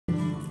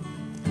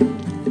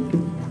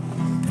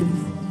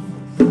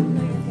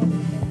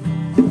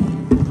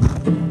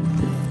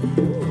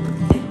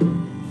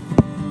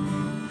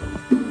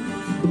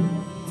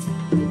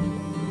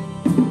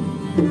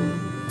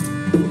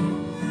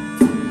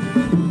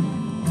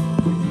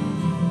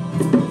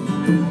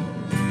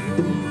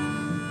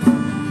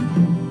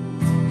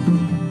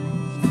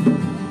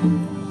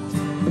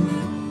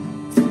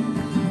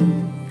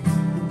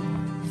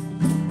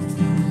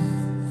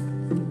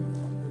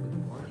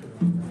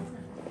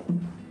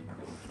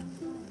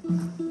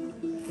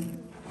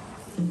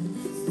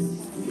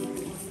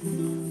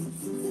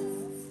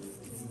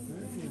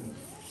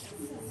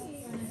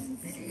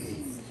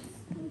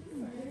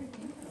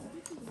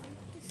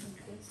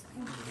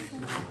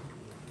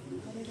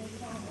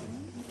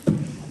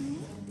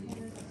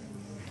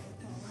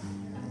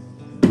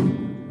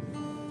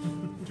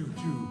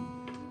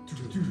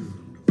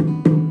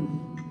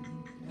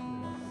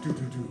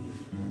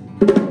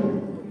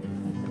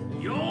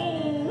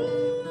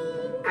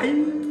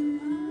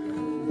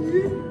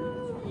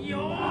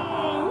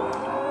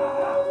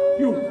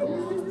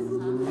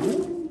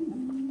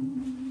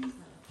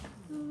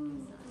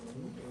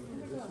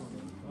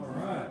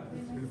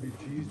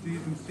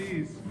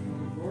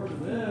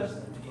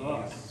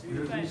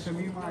Some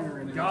E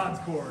minor in it. God's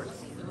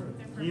chords.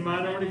 E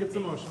minor already gets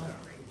emotion.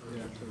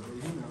 Yeah, so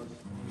he knows.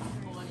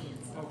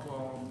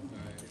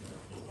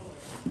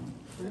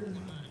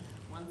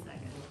 One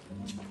second.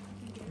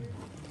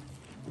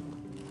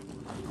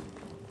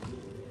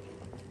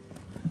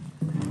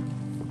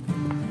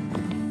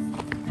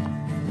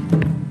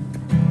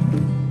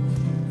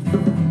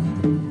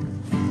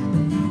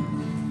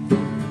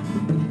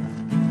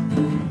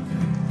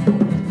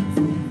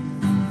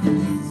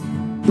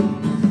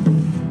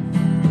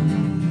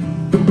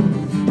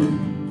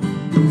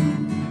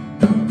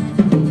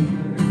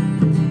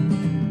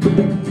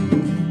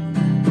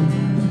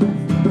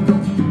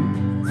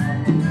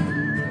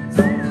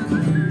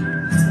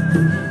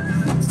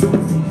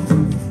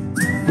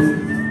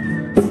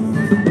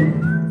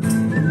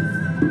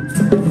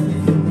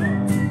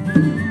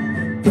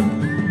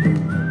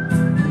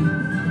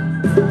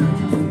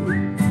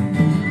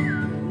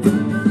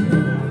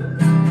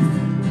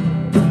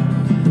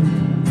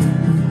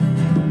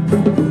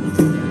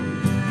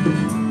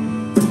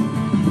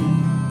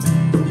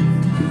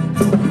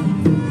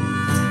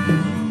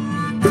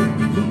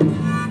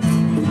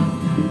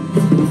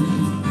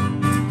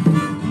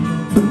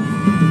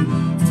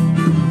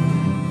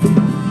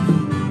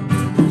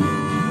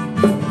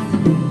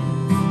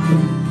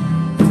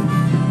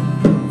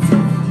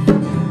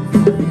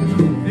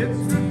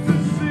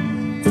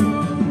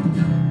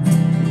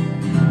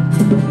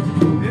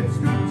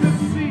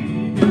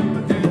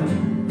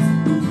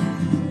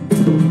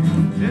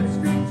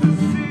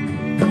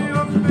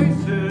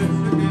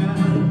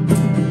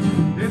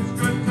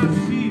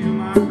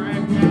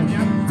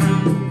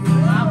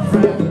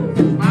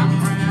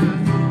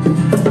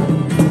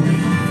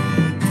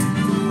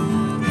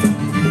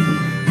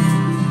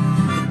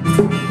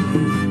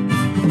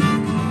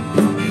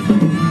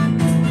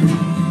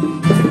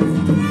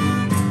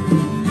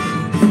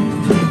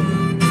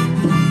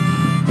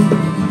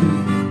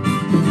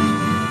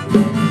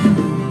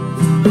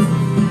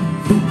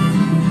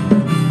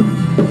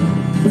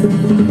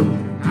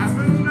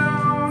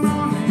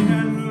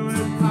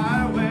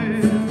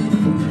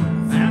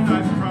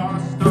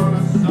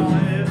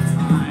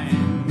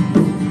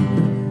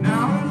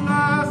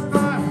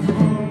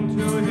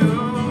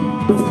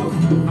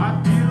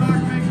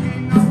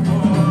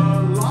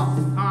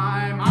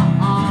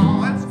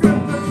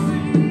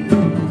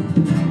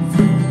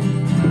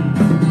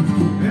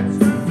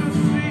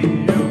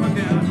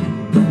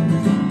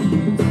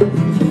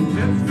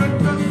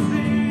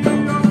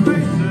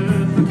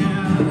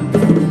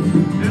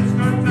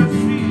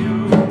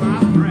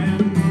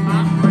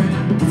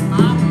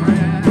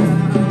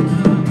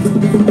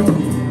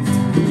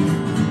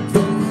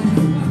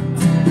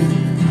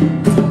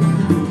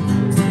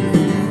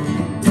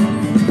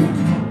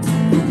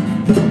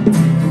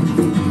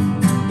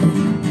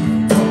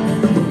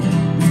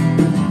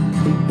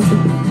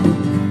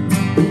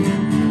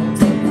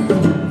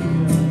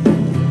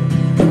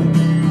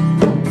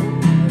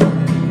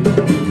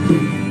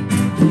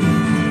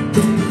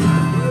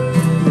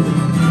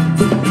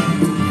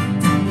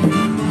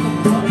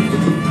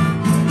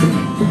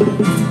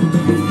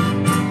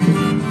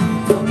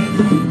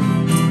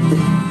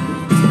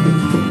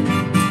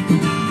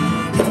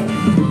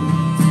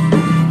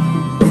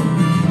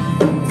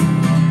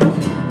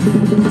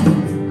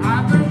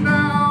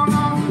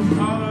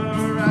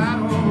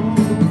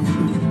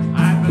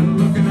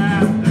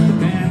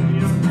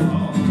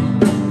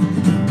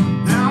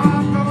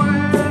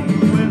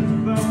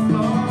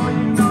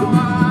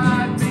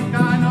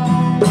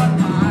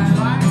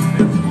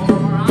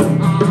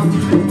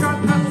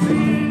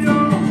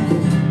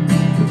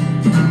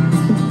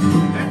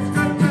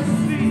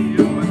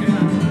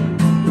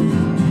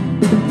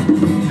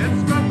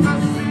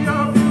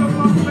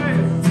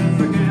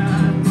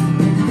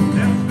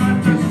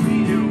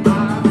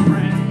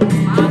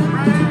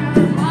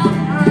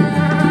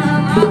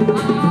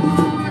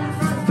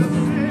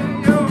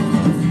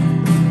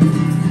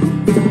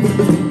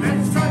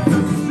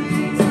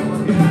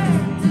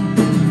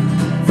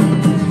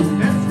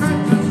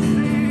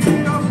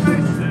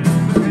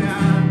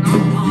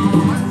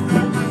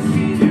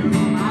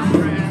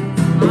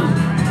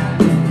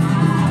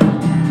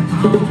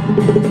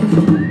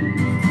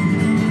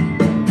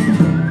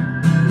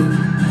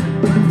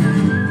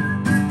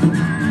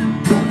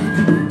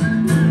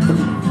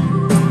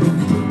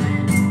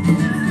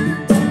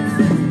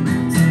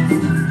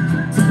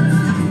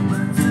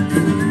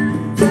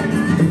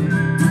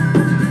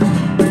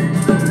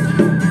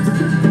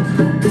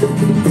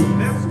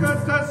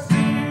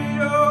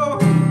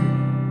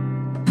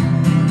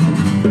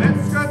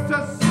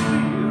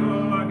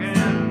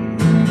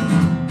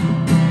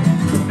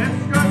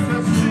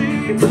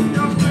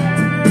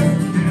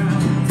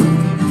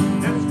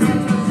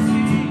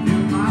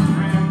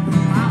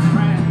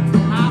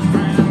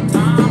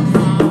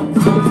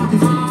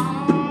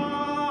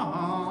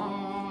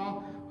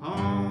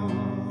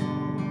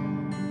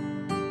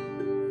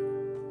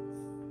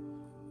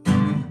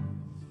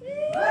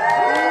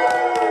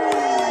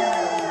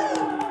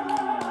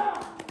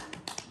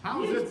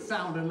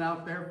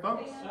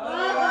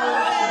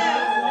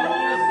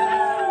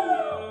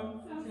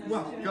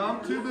 Welcome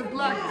to the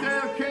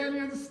Blacktail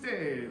Canyon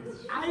stage.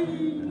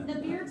 The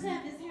beer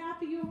tent is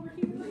happy over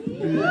here.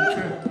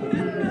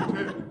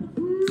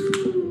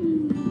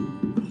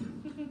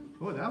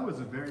 Oh, that was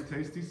a very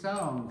tasty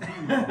sound. I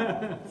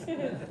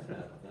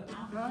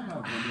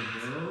have one of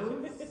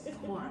those.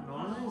 Quite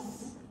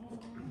nice.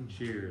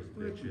 Cheers,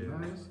 bitches.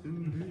 Nice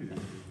indeed.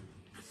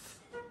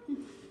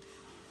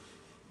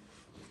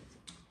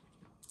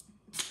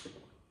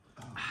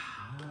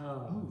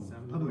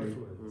 Sound lovely.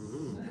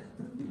 liquids.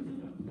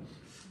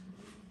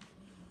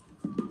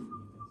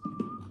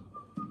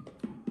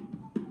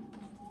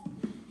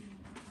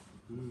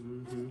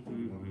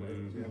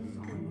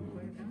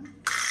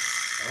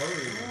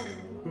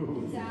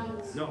 He's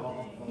out.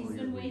 No. He's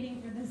been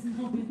waiting for this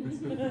moment.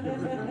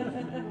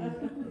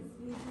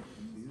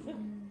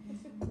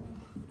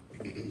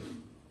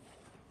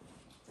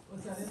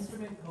 What's that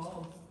instrument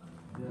called?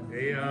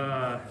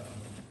 A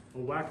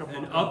whack-a-mole.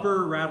 An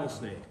upper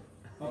rattlesnake.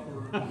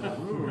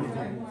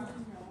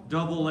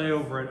 Double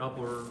layover at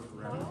upper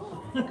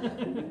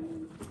rattlesnake.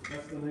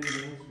 That's the name of the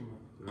instrument.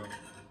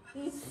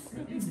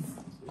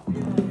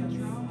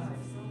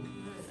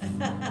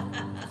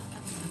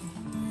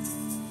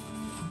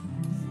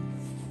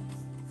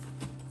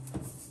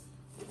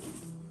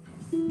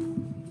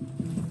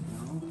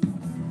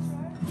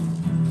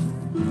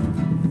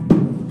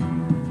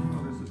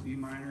 Oh, this is E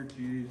minor,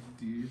 G's,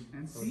 D's,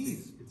 and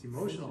C's. It's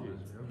emotional. Man.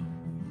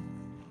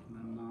 And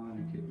I'm not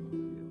incapable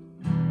of it.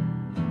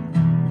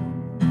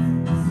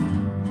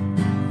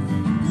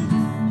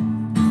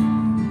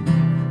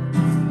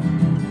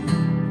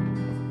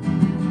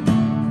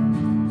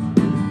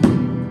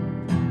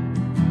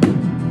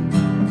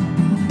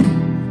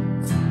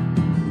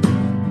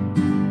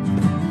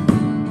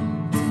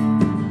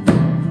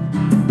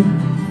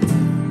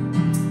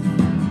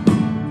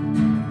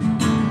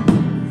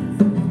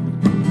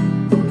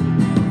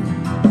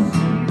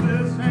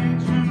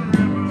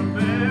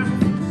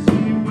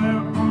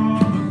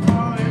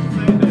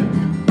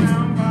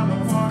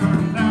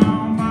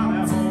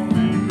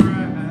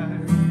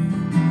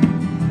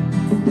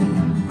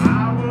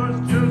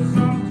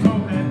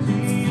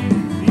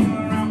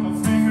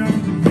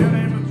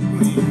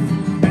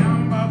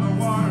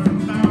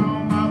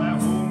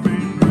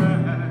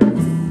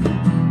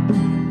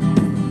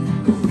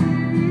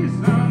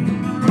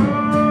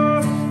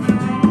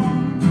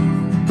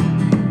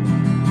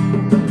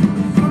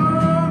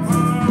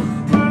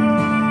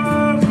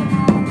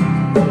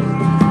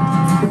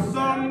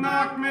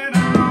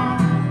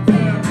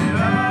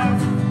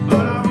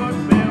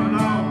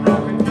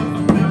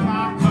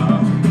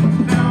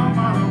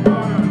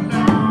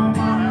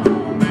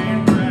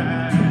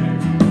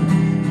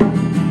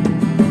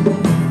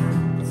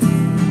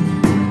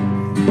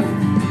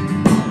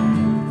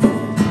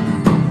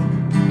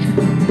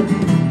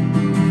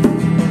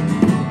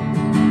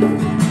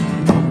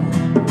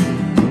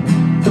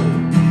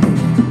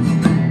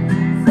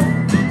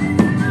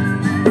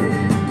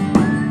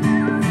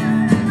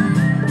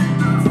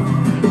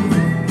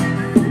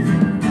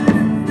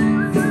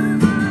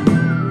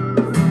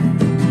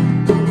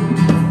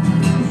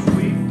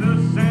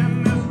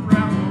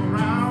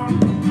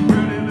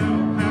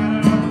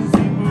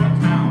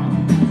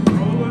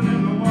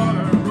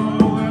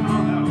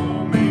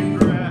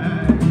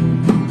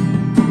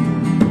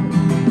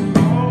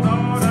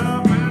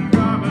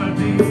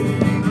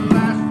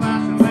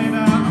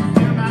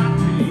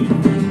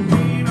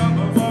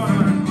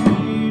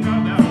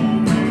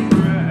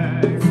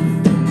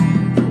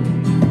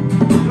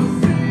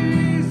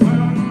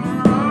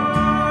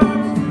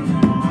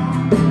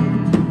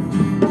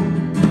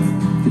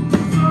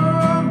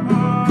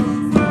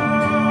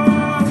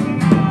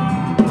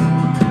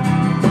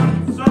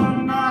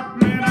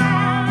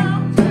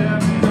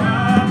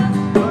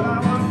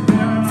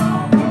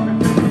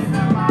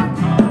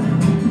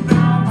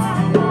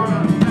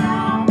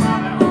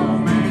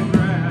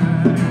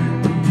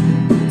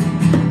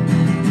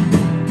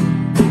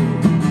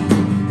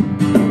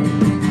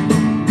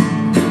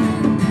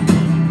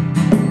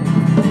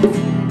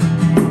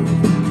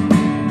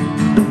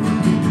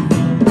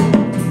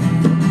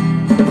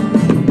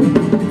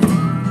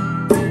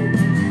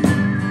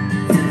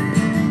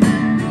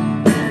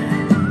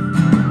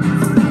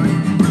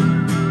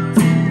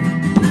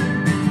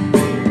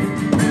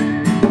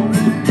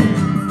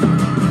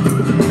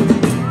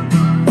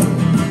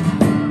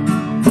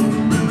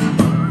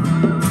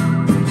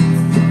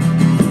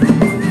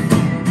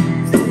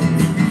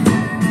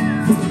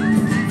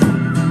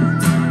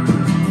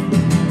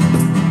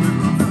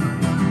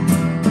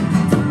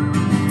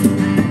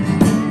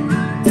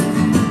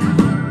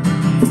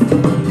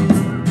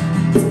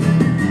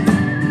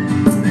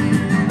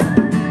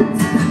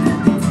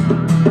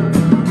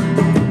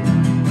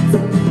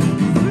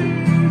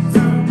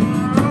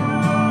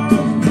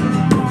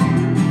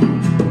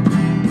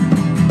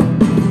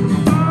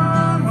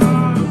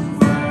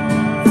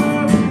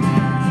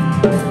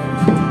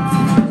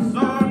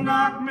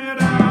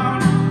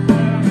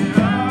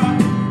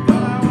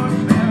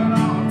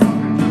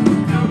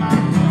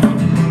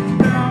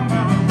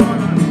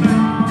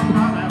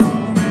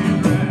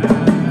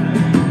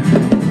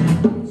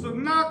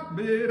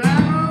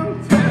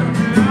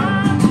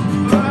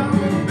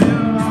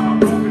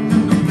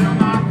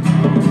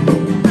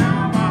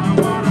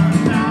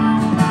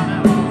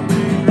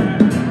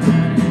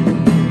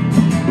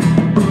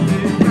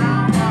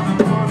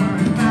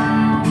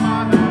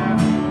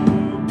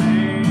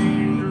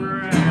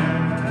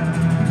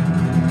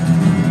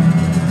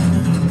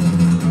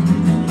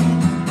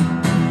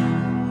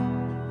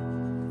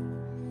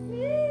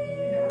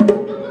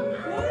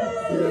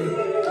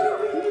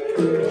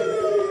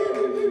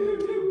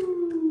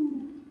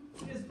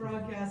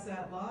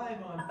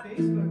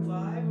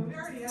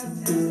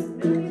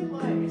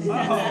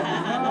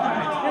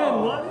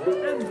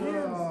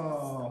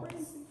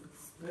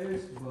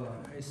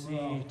 see.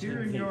 Well,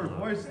 hearing your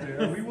voice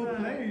there, we will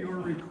play your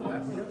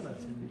request.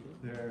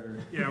 There.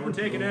 Yeah, we're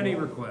taking any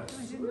request.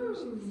 I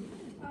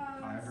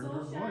heard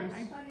her voice.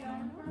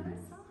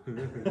 We're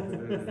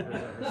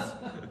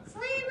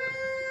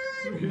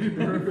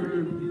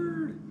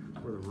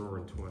the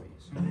roaring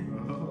 20s.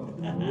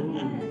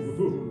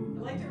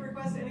 I'd like to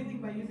request anything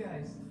by you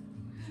guys.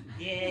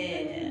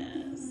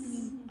 Yes.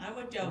 I'm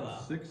with Jobo.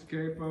 6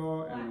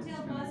 capo and it's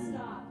Blacktail gonna bus be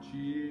stop.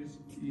 cheese,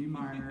 E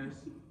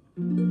minors.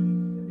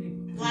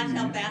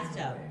 Blacktail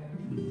bathtub.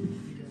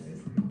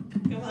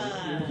 Come on.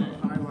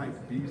 Highlights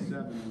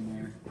B7 in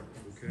there.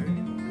 Okay.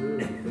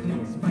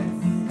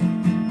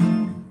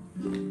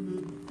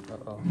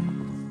 Uh-oh.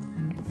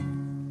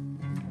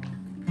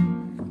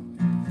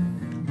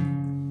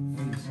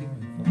 Did you see my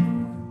phone?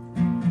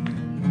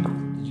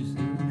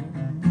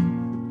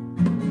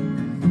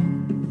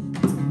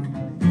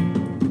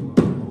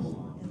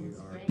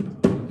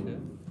 Okay.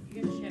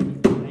 You're gonna ship me,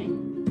 right?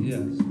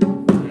 Yes. No,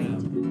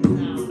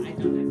 I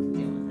don't have to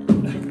deal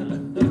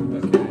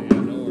with it. Okay,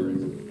 yeah, no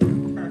worries.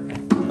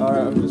 Perfect.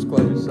 Alright, I'm just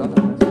glad you saw it.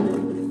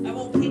 I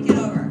won't kick it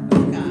over. Oh,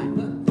 God.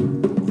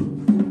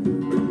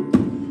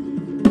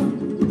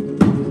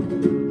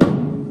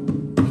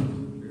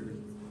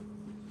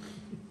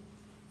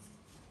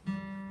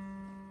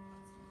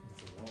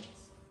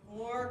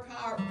 More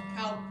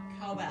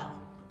cowbell.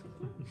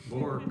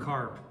 More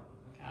carp.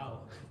 Cow.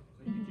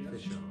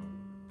 Fish on.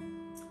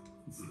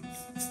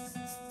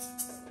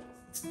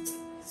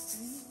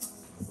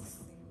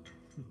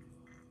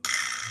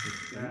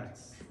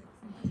 That's,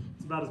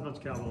 it's about as much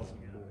cowbell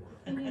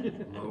as we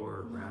got. Lower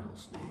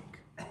rattlesnake.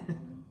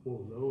 Whoa,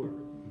 lower.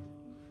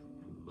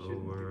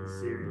 Shouldn't take it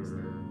serious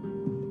there.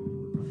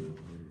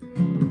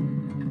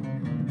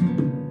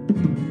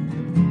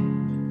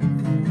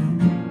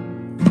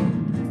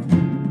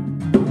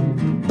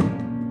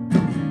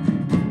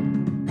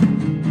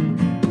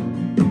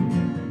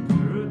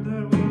 Heard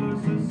there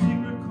was a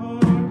secret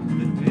chord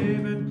that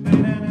David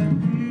played and it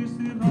pleased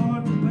the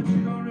Lord, but you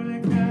don't really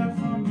care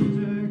for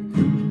music,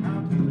 now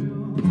do you?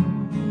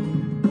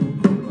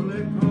 Well,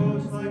 it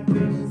goes like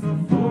this: the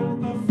fourth,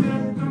 the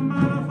fifth, the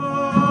minor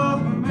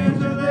fourth, the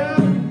major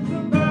lift, the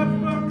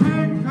baffler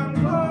king can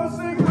roll.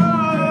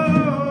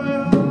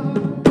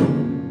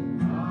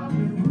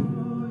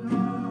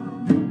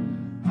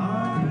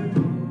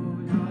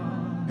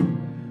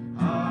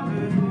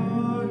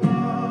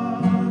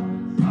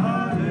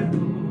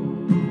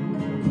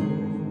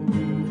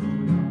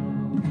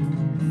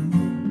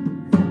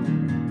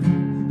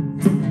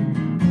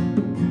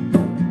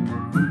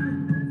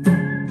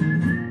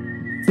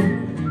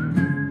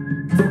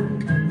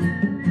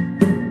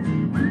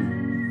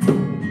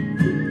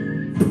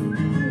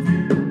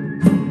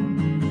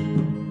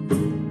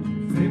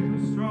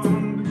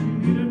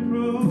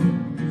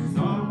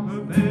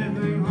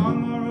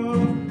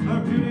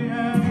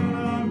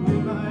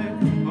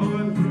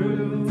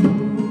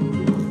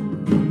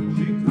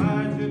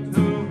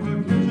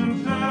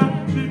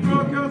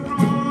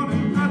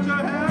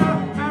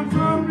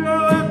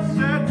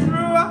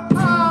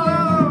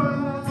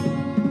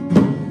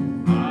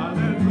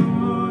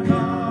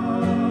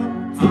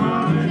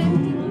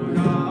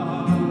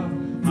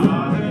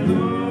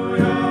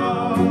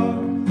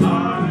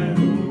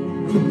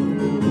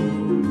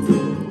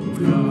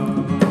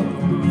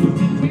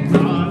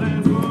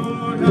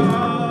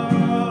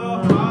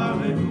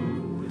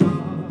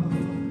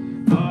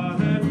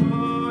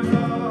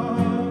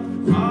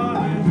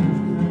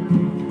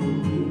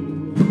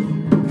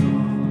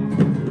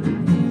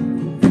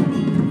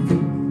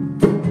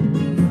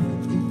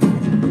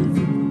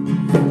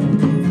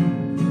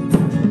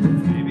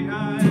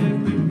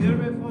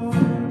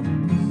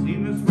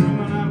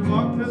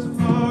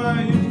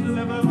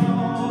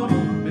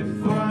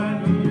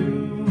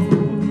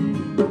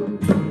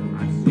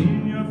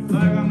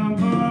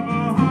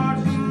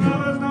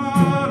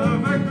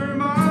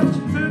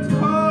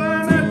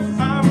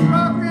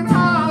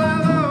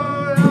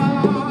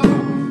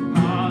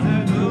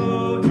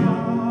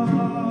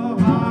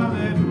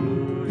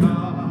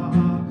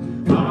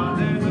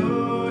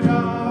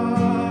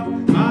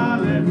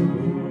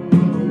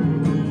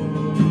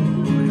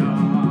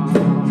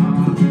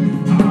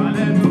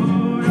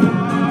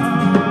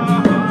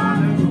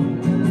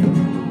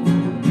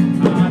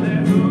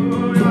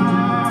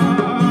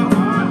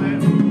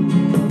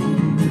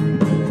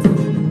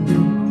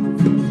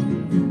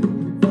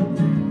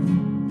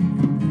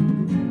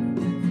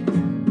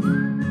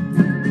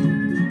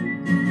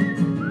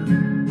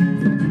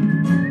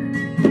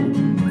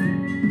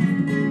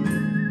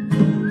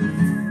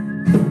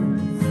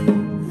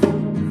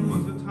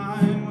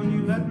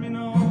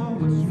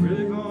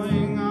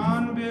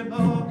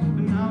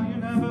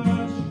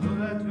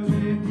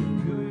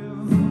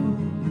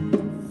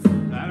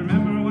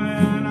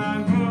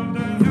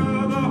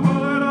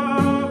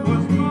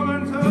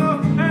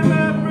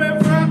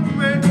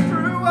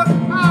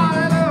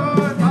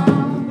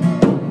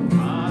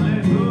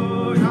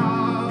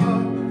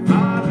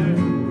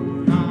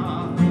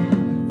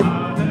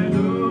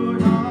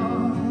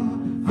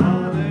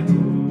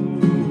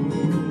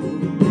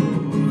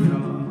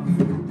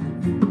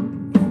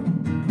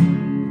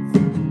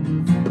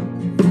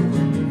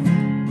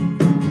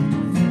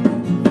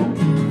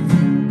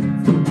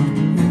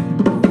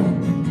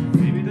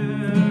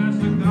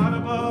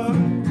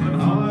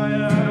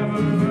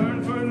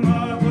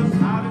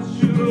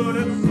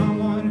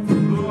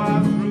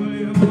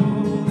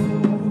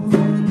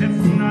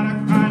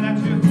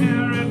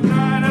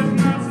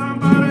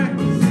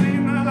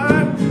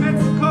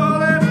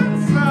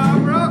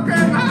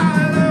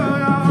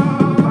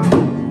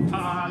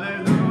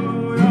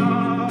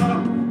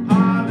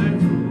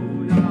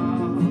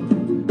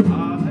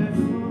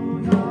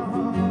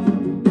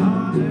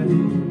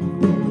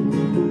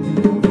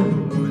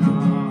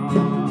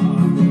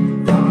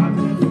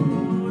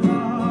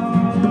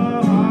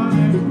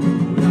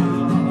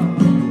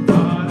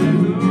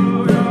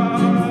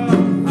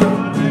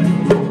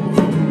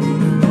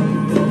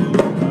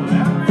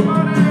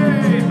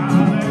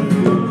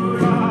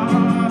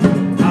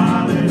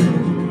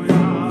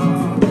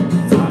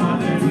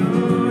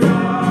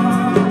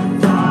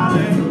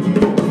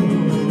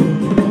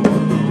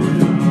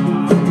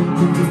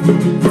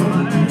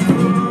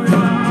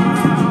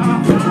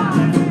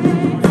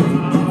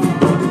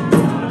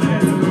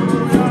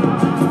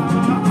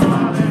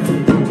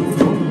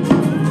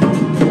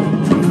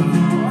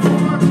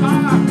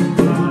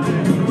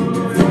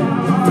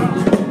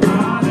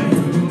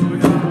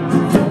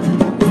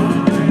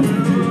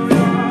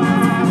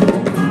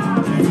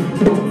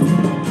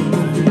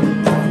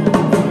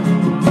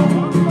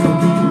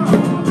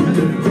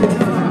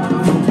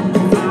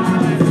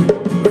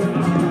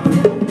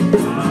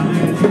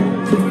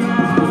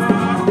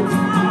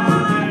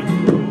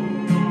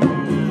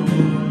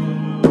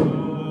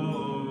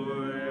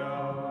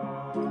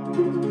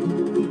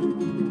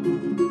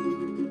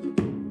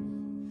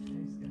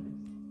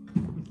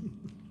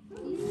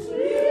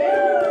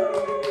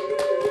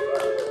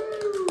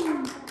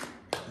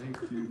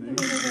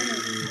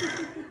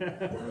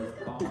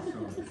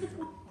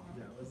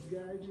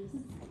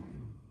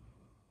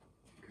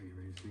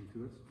 listening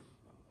to us.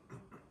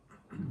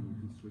 And we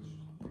can switch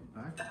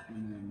back,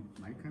 and then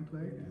Mike can play,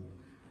 and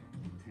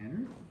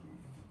Tanner.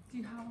 Do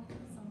you have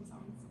some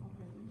songs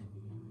already?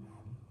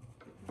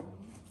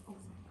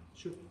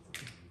 Sure.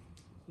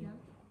 Yeah.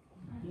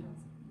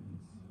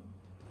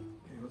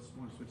 Okay, let's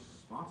want to switch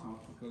spots on.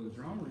 Go to the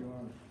drum, or you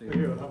want to stay?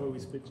 Here, how about we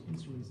switch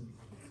instruments?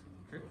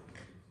 Okay.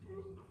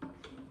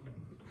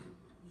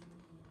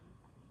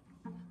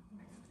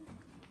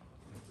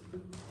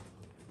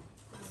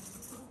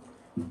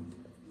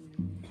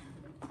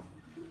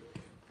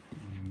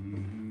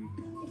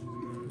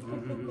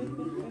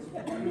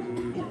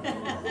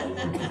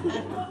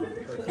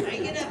 Are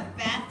you gonna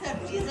bathtub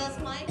Jesus,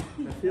 Mike?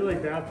 I feel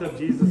like Bathtub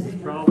Jesus is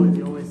probably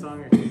the only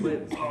song I can play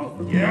this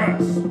time.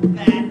 Yes!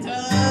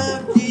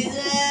 Bathtub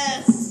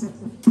Jesus!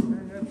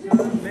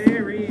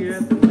 Mary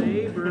at the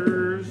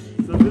neighbors.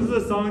 So this is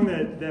a song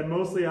that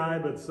mostly I,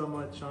 but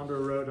somewhat Chandra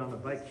wrote on a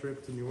bike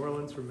trip to New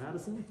Orleans from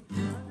Madison.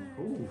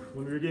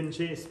 When we were getting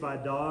chased by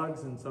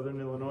dogs in southern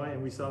Illinois,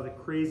 and we saw the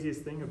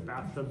craziest thing of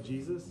Bathtub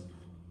Jesus.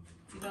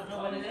 You don't know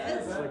what it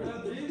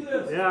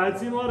is? Yeah, I'd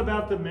seen a lot of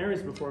Bathtub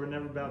Marys before, but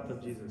never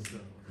Bathtub Jesus. So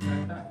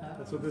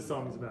that's what this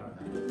song's about.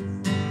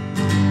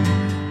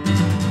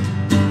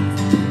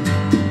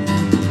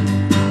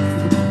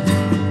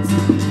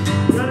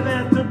 Got a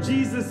bathtub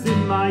Jesus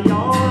in my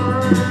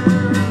yard.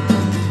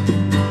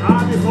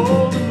 I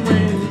behold him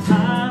when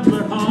times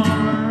are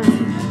hard.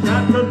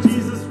 Bathtub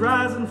Jesus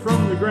rising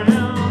from the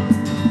ground,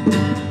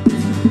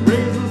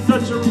 raising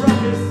such a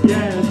ruckus,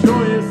 yeah,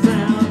 joyous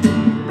sound.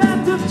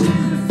 Bathtub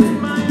Jesus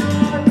in my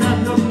yard,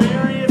 bathtub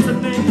Mary and the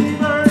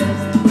neighbors.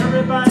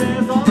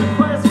 Everybody's on a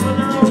quest for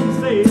their own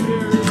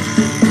savior.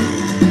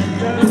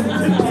 Bathtub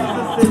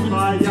Jesus in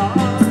my yard.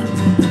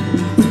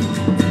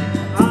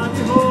 I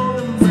behold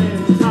him when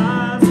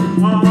times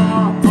are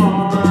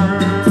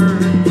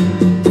hard.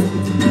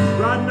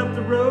 Riding up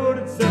the road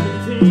at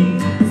 17.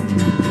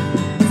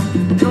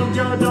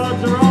 Junkyard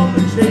dogs are on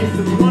the chase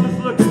and one is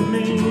looking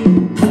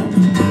mean.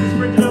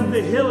 Sprinting up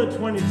the hill at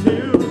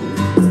 22.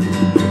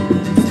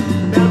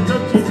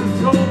 Bathtub Jesus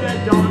told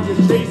that dog your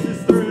chase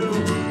is through.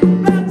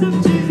 Bathtub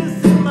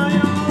Jesus in my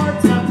yard.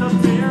 Bathtub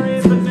Mary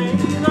is the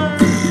neighbor.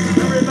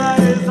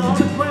 Everybody's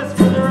on a quest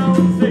for their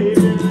own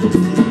savior.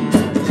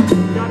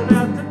 Got a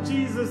bathtub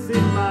Jesus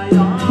in my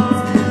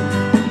yard.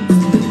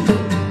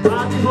 I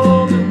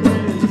behold him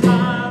when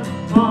times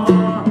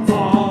are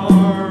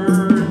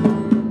hard.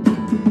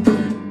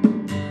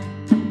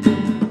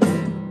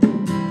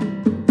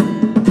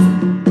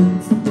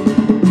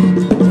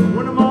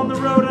 When I'm on the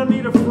road, I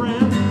need a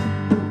friend,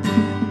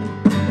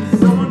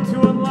 someone to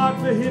unlock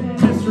the hidden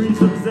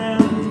mysteries of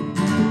Zen,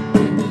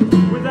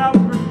 without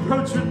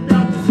reproach,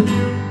 without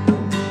dispute.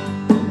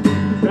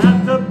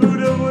 Bathtub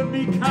Buddha would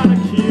be kinda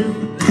cute.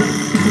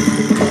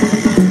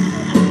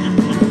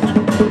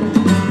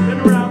 Been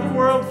around the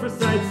world for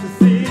sights to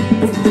see,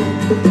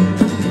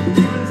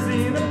 even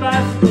seen a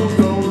bicycle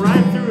go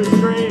right through a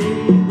tree.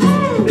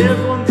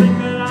 There's one thing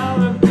that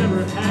I've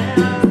never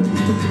had: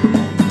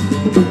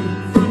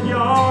 front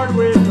yard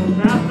with a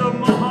bathtub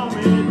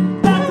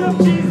Muhammad. Bathtub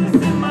Jesus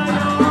in my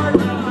yard,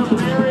 bathtub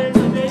Mary and the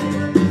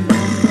neighbors.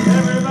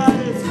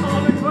 Everybody's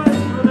on a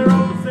quest for their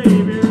own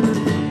savior.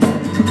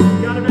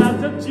 Got a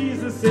bathtub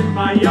Jesus in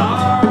my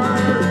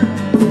yard.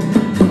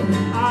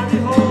 I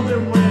behold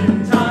him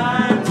when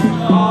times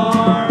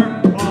are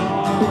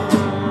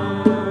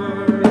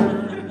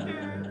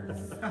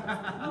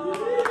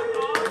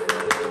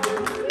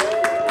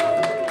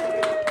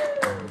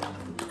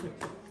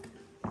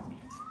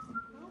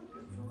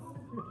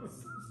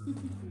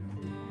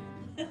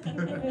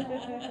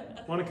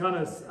Want to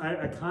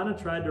I kind of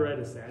tried to write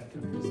a sad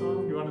country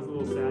song. You want a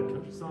little sad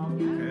country song?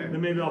 Okay.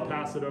 Then maybe I'll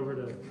pass it over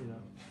to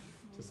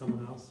to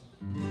someone else.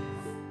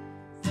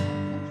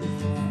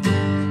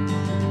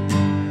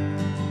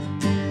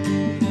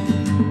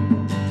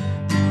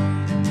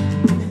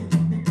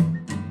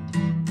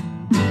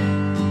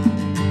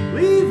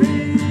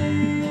 Leaving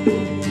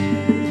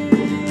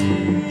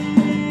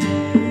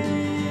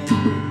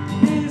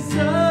is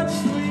such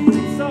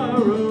sweet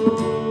sorrow.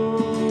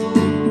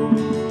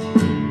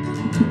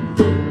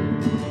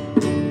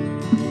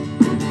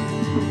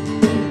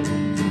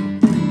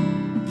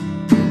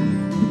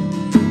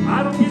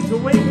 I don't get to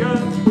wake up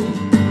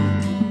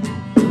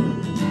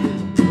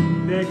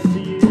next to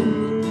you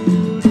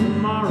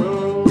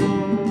tomorrow.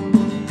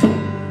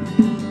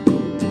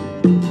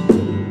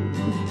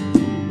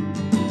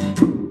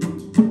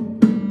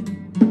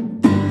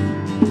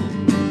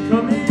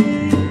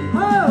 Coming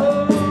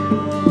home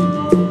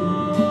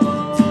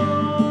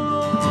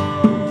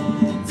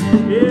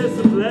is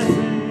a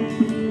blessing.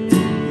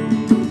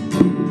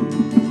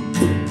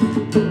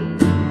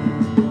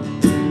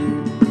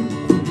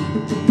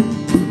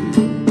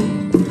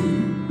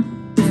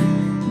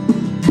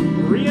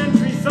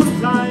 Re-entry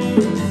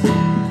sometimes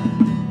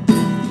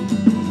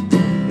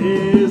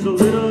is a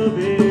little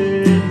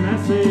bit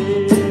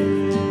messy.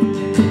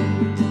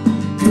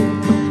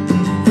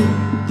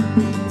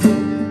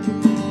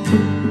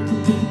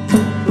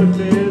 But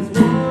there's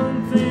one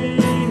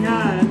thing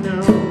I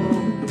know: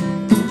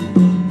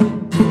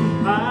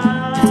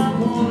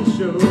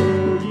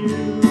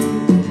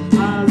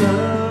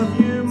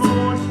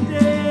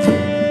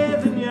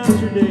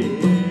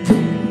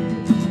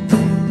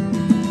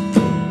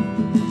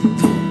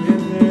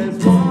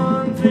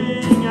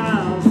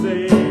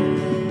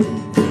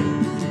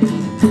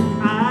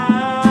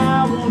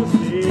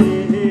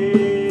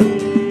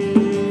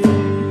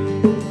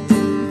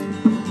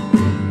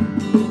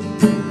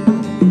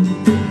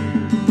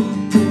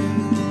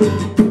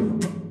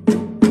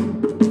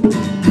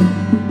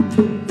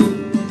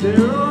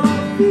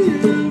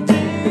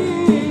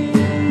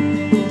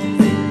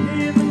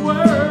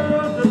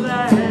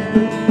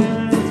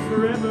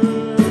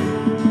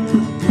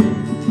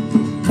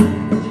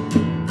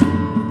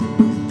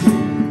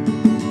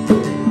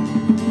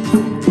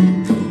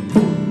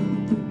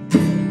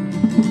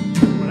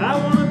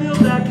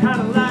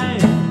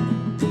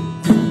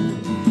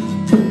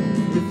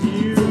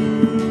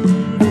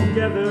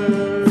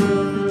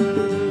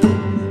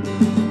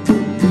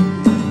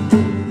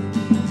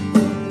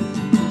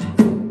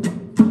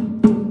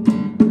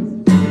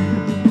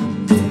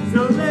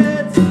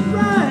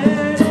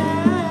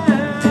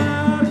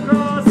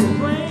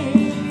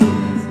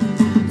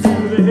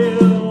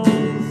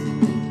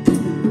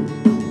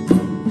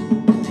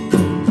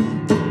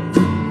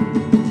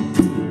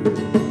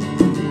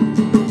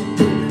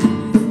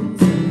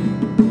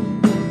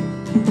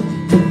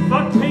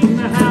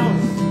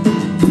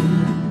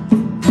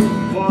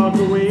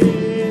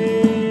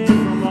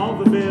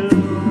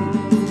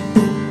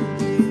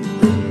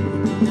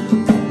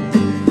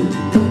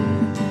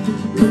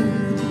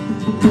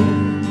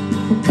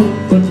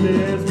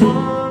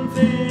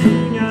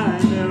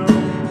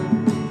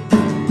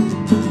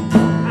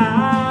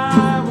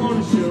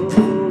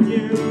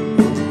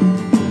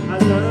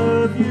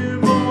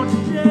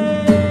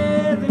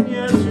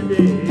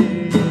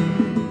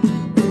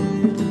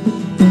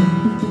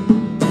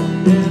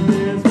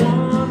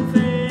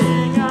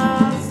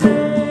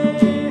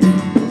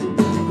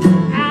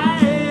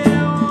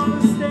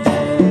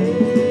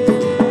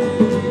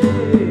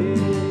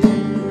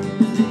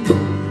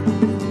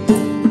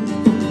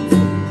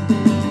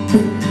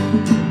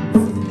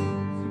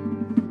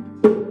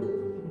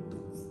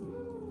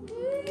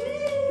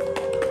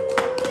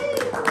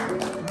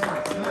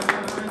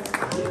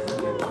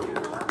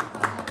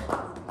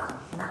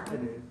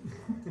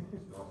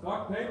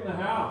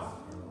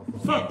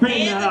 Fuck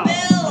paying Pay that the out.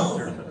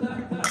 bills.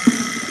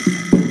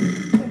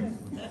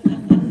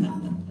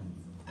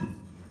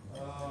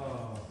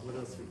 What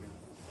else we got?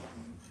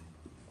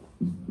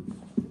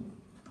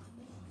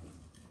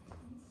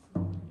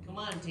 Come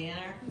on,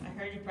 Tanner. I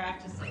heard you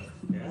practicing.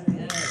 Yeah.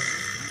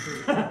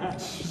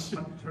 That's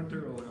good. Turn it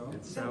early on.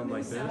 It sounds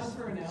like Sound this.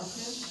 for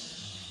announcement?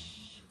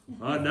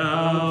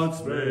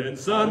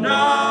 Announcements,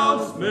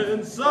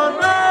 announcements,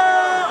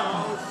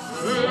 announcements.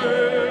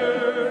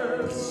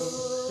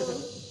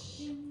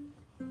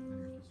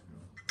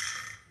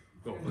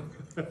 Oh.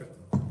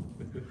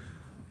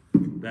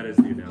 That is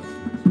the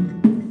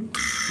announcement.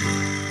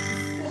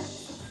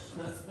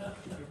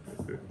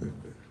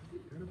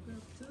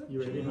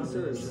 You ready,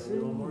 Hunter? Or should I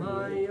do one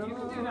more? You can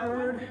do another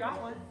one. You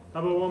got one. How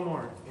about one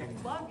more?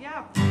 Love,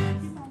 yeah.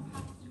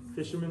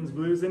 Fisherman's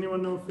Blues.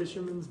 Anyone know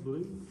Fisherman's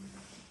Blues?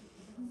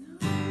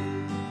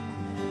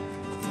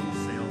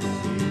 Sail the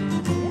sea.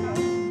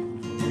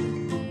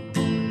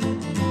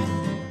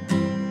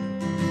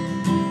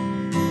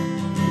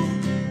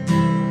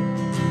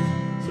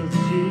 So it's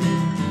G,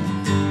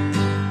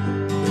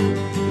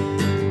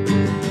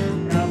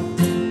 F,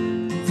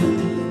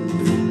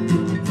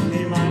 A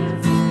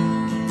minor, Z.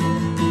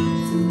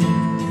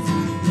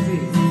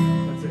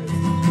 That's it.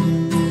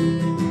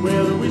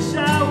 Well, I wish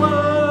I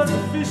was a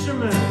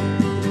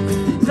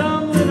fisherman,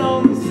 tumbling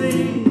on the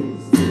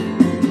seas,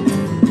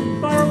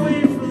 far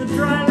away from the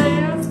dry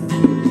land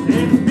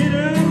and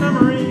bitter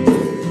memories.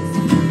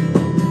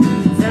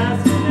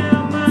 Casting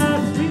out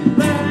my sweet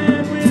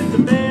land with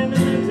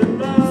abandonment and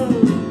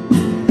love.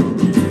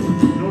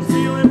 No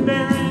ceiling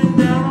bearing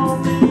down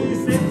on me,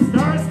 save the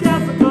star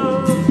scouts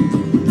above.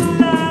 The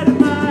light in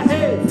my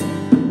head,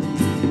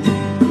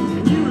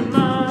 and you in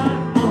my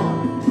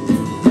arms.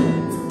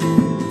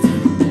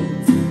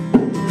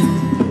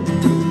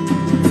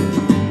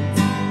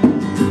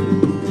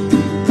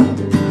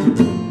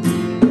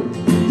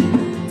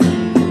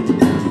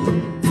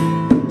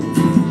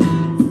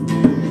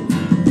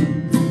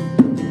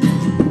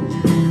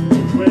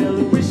 Well,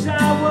 I wish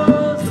I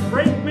was the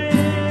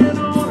brakeman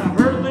on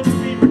a hurtling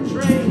fever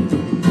train,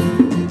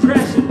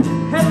 crashing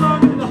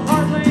headlong into the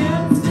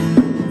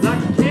heartland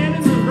like a can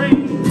in the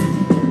rain,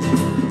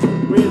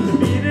 with the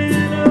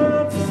beating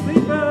of the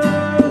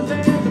sleepers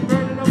and the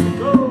burning of the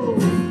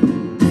gold,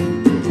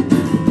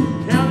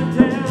 counting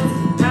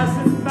towns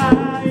passing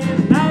by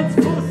in nights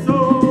full of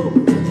soul.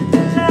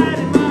 The light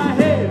in my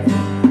head,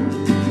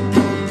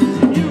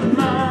 and you in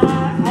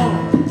my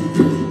arms.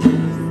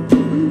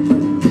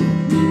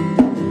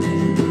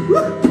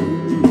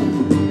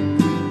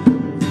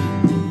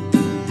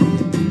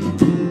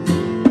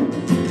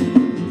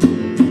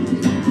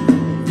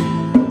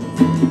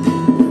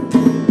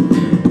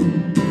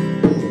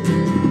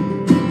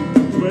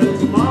 Well,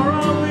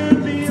 tomorrow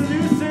will be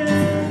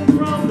loosened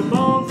from the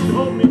bonds that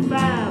hold me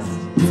fast.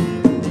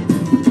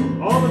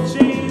 All the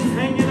chains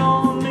hanging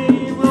on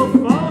me will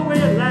fall away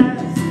at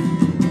last.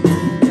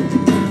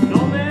 And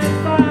on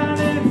that fine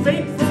and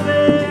faithful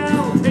day,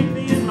 I'll take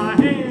thee in my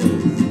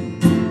hands.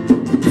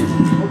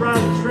 I'll ride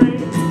a train.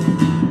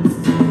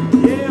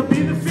 Yeah, I'll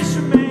be the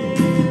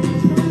fisherman,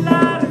 the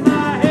light in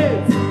my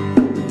head,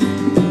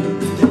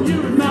 and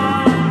you in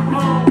my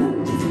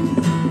arms.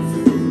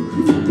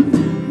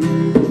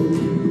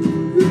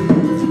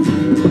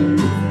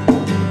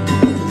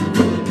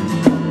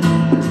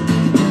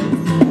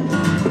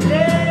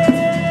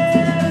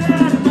 Yeah,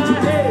 light in my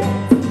head,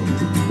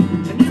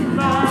 and you in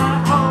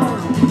my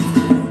arms.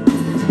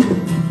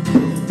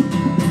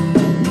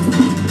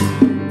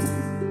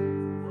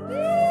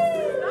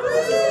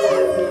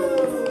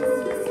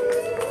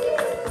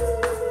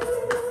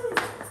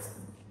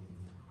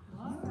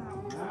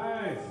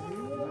 Nice.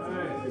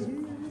 Nice.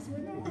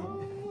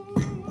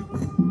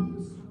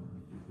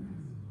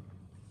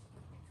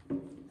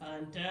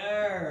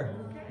 Hunter.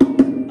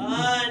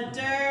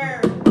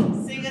 Hunter.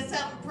 Sing us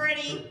something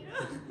pretty.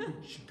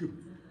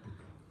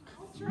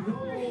 Not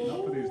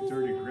for these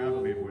dirty,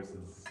 gravelly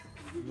voices.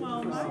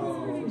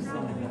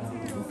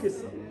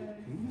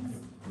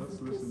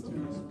 Let's listen to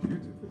this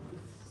beautiful.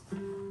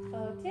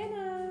 Oh,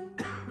 Tana,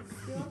 do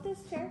you want this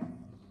chair?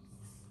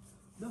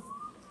 I'm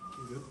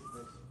good.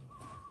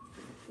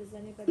 Does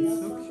anybody else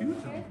want cute.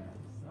 this chair?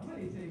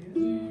 Somebody take it.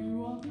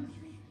 No, I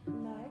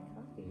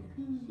comfy.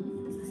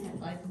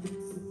 Like,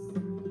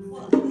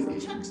 well, it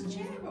was Chuck's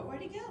chair, but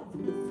where'd he go?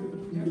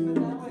 Careful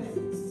that way.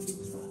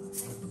 He's on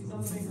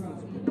the big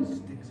road.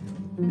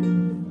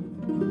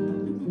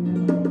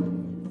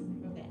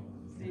 Okay.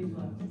 Stage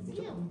left.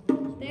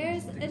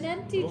 There's an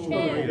empty Oh,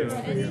 chair.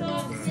 yeah. And so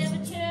We have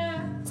a chair.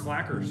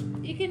 Clackers.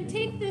 you can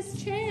take this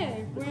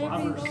chair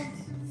wherever you Flowers. want.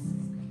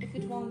 If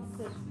it wants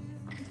it.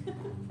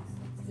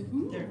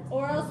 There.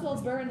 Or else we'll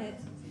burn it.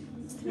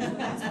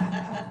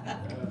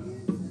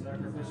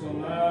 Sacrificial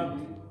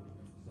lamb.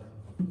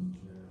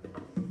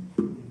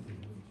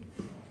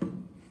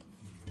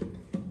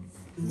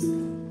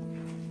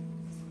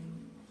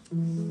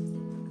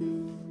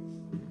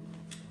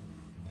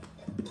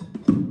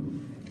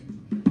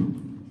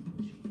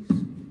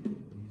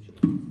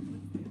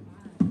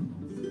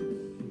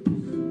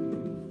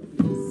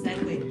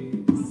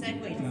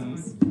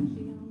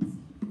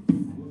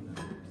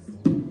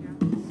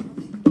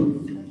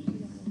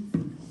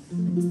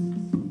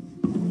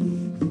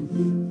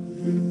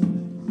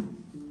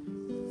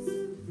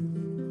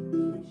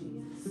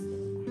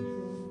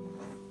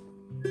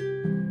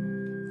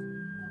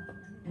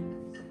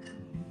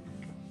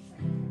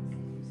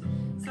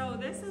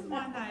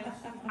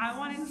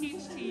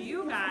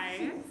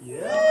 guys.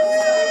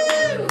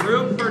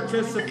 Group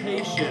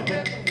participation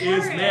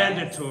is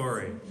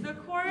mandatory. The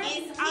chorus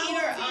And I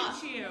teeter will up.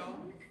 teach you.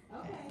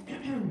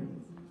 Okay.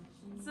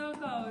 So it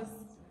goes.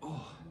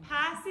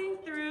 Passing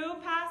through,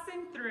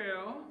 passing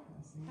through.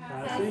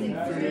 Passing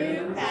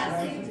through,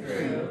 passing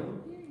through.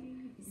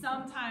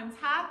 Sometimes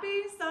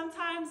happy,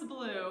 sometimes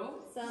blue.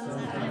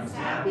 Sometimes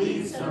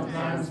happy,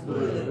 sometimes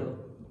blue.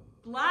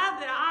 Glad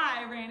that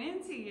I ran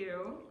into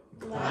you.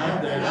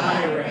 Glad that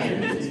I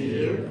ran into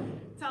you.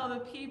 Tell the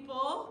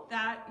people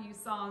that you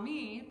saw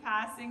me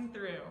passing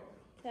through.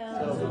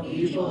 Tell the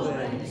people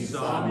that you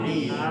saw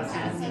me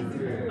passing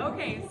through.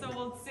 Okay, so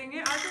we'll sing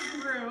it as a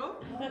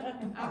group.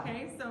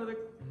 Okay, so the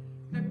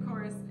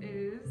chorus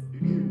is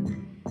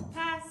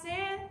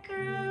passing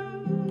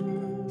through.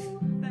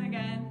 Then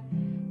again,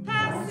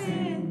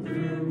 passing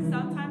through.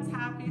 Sometimes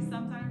happy,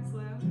 sometimes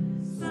blue.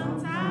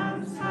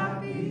 Sometimes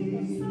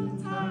happy,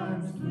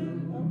 sometimes blue.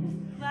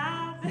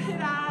 Glad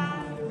that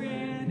I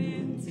ran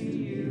into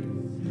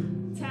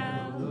you.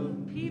 Tell the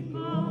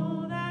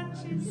people that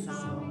you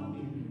saw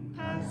me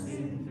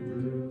passing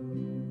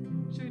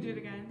through. Should we do it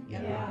again?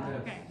 Yeah.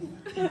 Okay.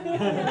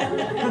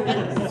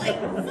 Like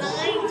 9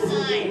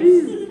 times.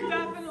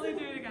 Definitely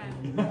do it again.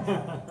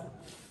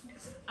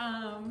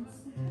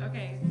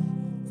 Okay.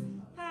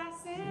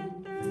 Passing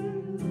through.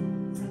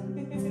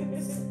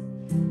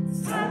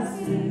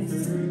 Passing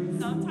through.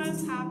 Sometimes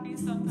happy,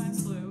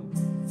 sometimes blue.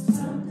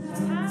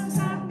 Sometimes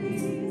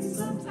happy,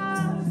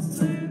 sometimes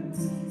blue.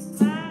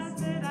 Glad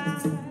that I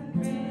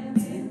ran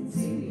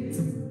into you.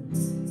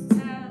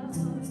 Tell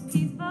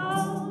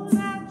people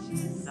that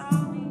you saw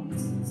me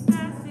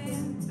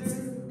passing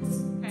through.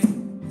 Okay.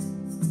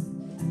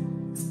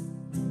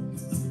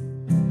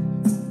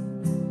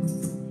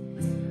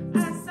 I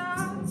saw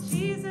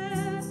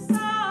Jesus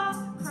on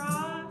the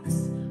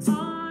cross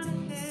on a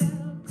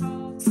hill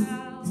called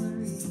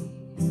Calvary.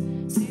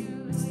 Do you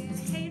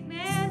hate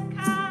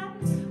mankind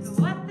for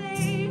what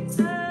they've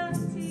done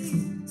to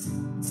you?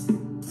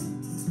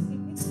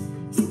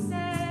 He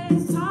said,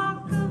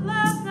 talk of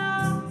love, no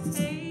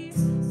hate,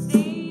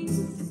 things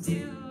to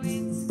do,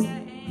 it's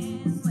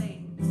getting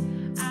late.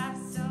 I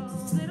so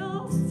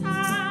little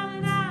time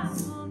and I'm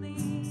only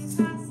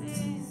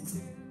passing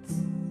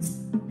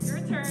through. Your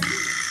turn.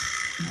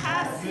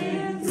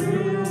 Passing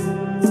through,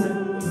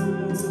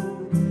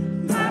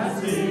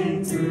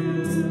 passing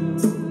through.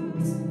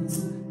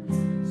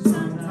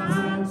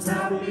 Sometimes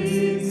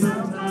happy,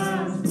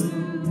 sometimes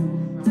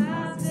blue.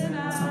 Glad that I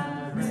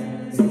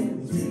ran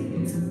into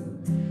you.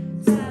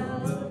 Tell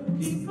the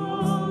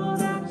people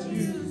that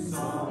you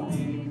saw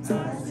me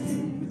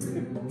passing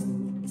through.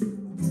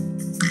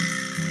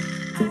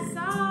 I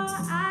saw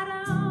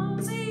Adam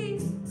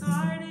leave the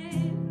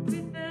garden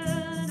with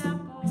an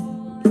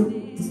apple in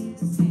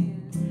his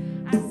hand.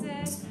 I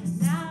said,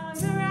 now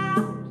you're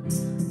out,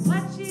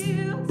 what you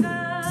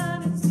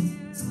gonna do?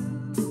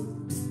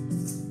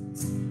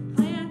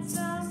 Plant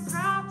some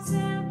crops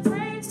and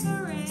pray for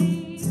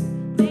rain,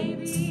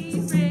 maybe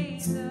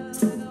raise a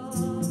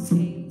little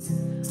cane.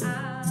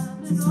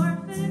 I'm an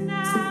orphan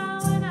now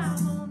and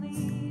I'm only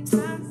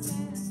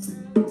passing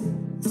through.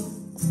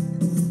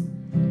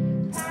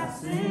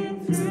 Passing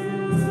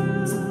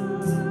through,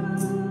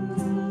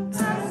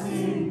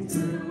 passing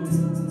through.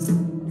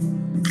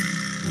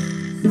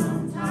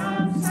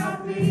 Sometimes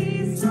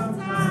happy,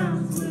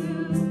 sometimes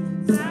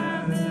blue.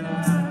 Glad that I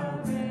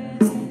ran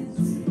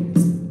into you.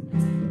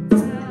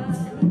 Tell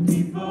the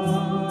people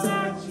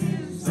that you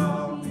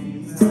saw me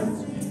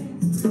passing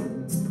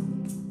through.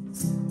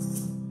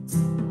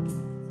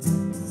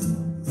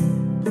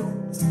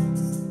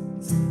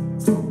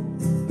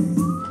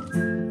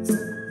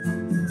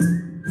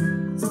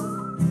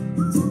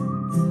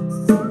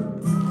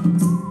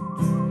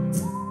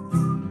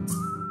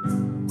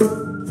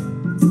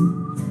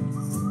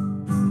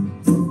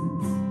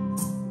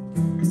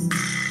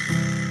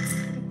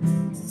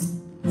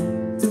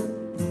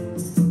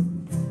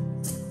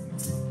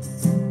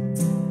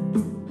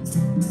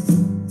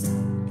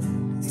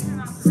 These are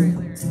not the right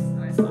lyrics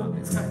that I thought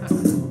they were.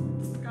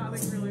 Got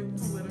like really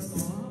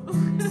political.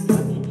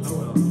 Oh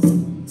well.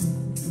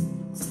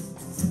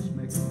 Just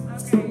make it.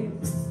 Okay,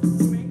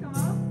 make them up.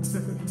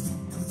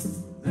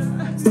 I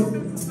think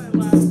this is my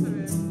last of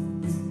it.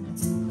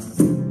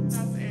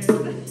 That's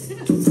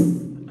it.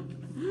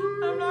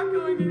 I'm not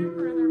going any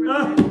further with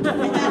it.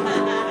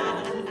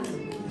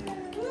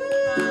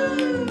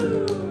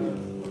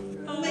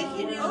 I'll make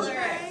you new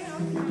lyrics.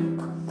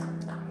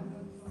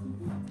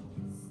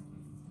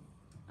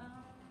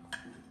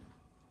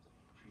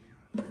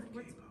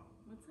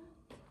 What's that?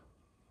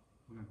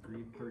 We're gonna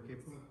read third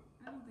capo?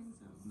 I don't think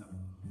so. No.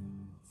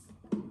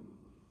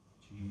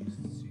 G's,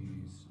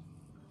 C's,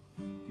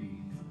 D.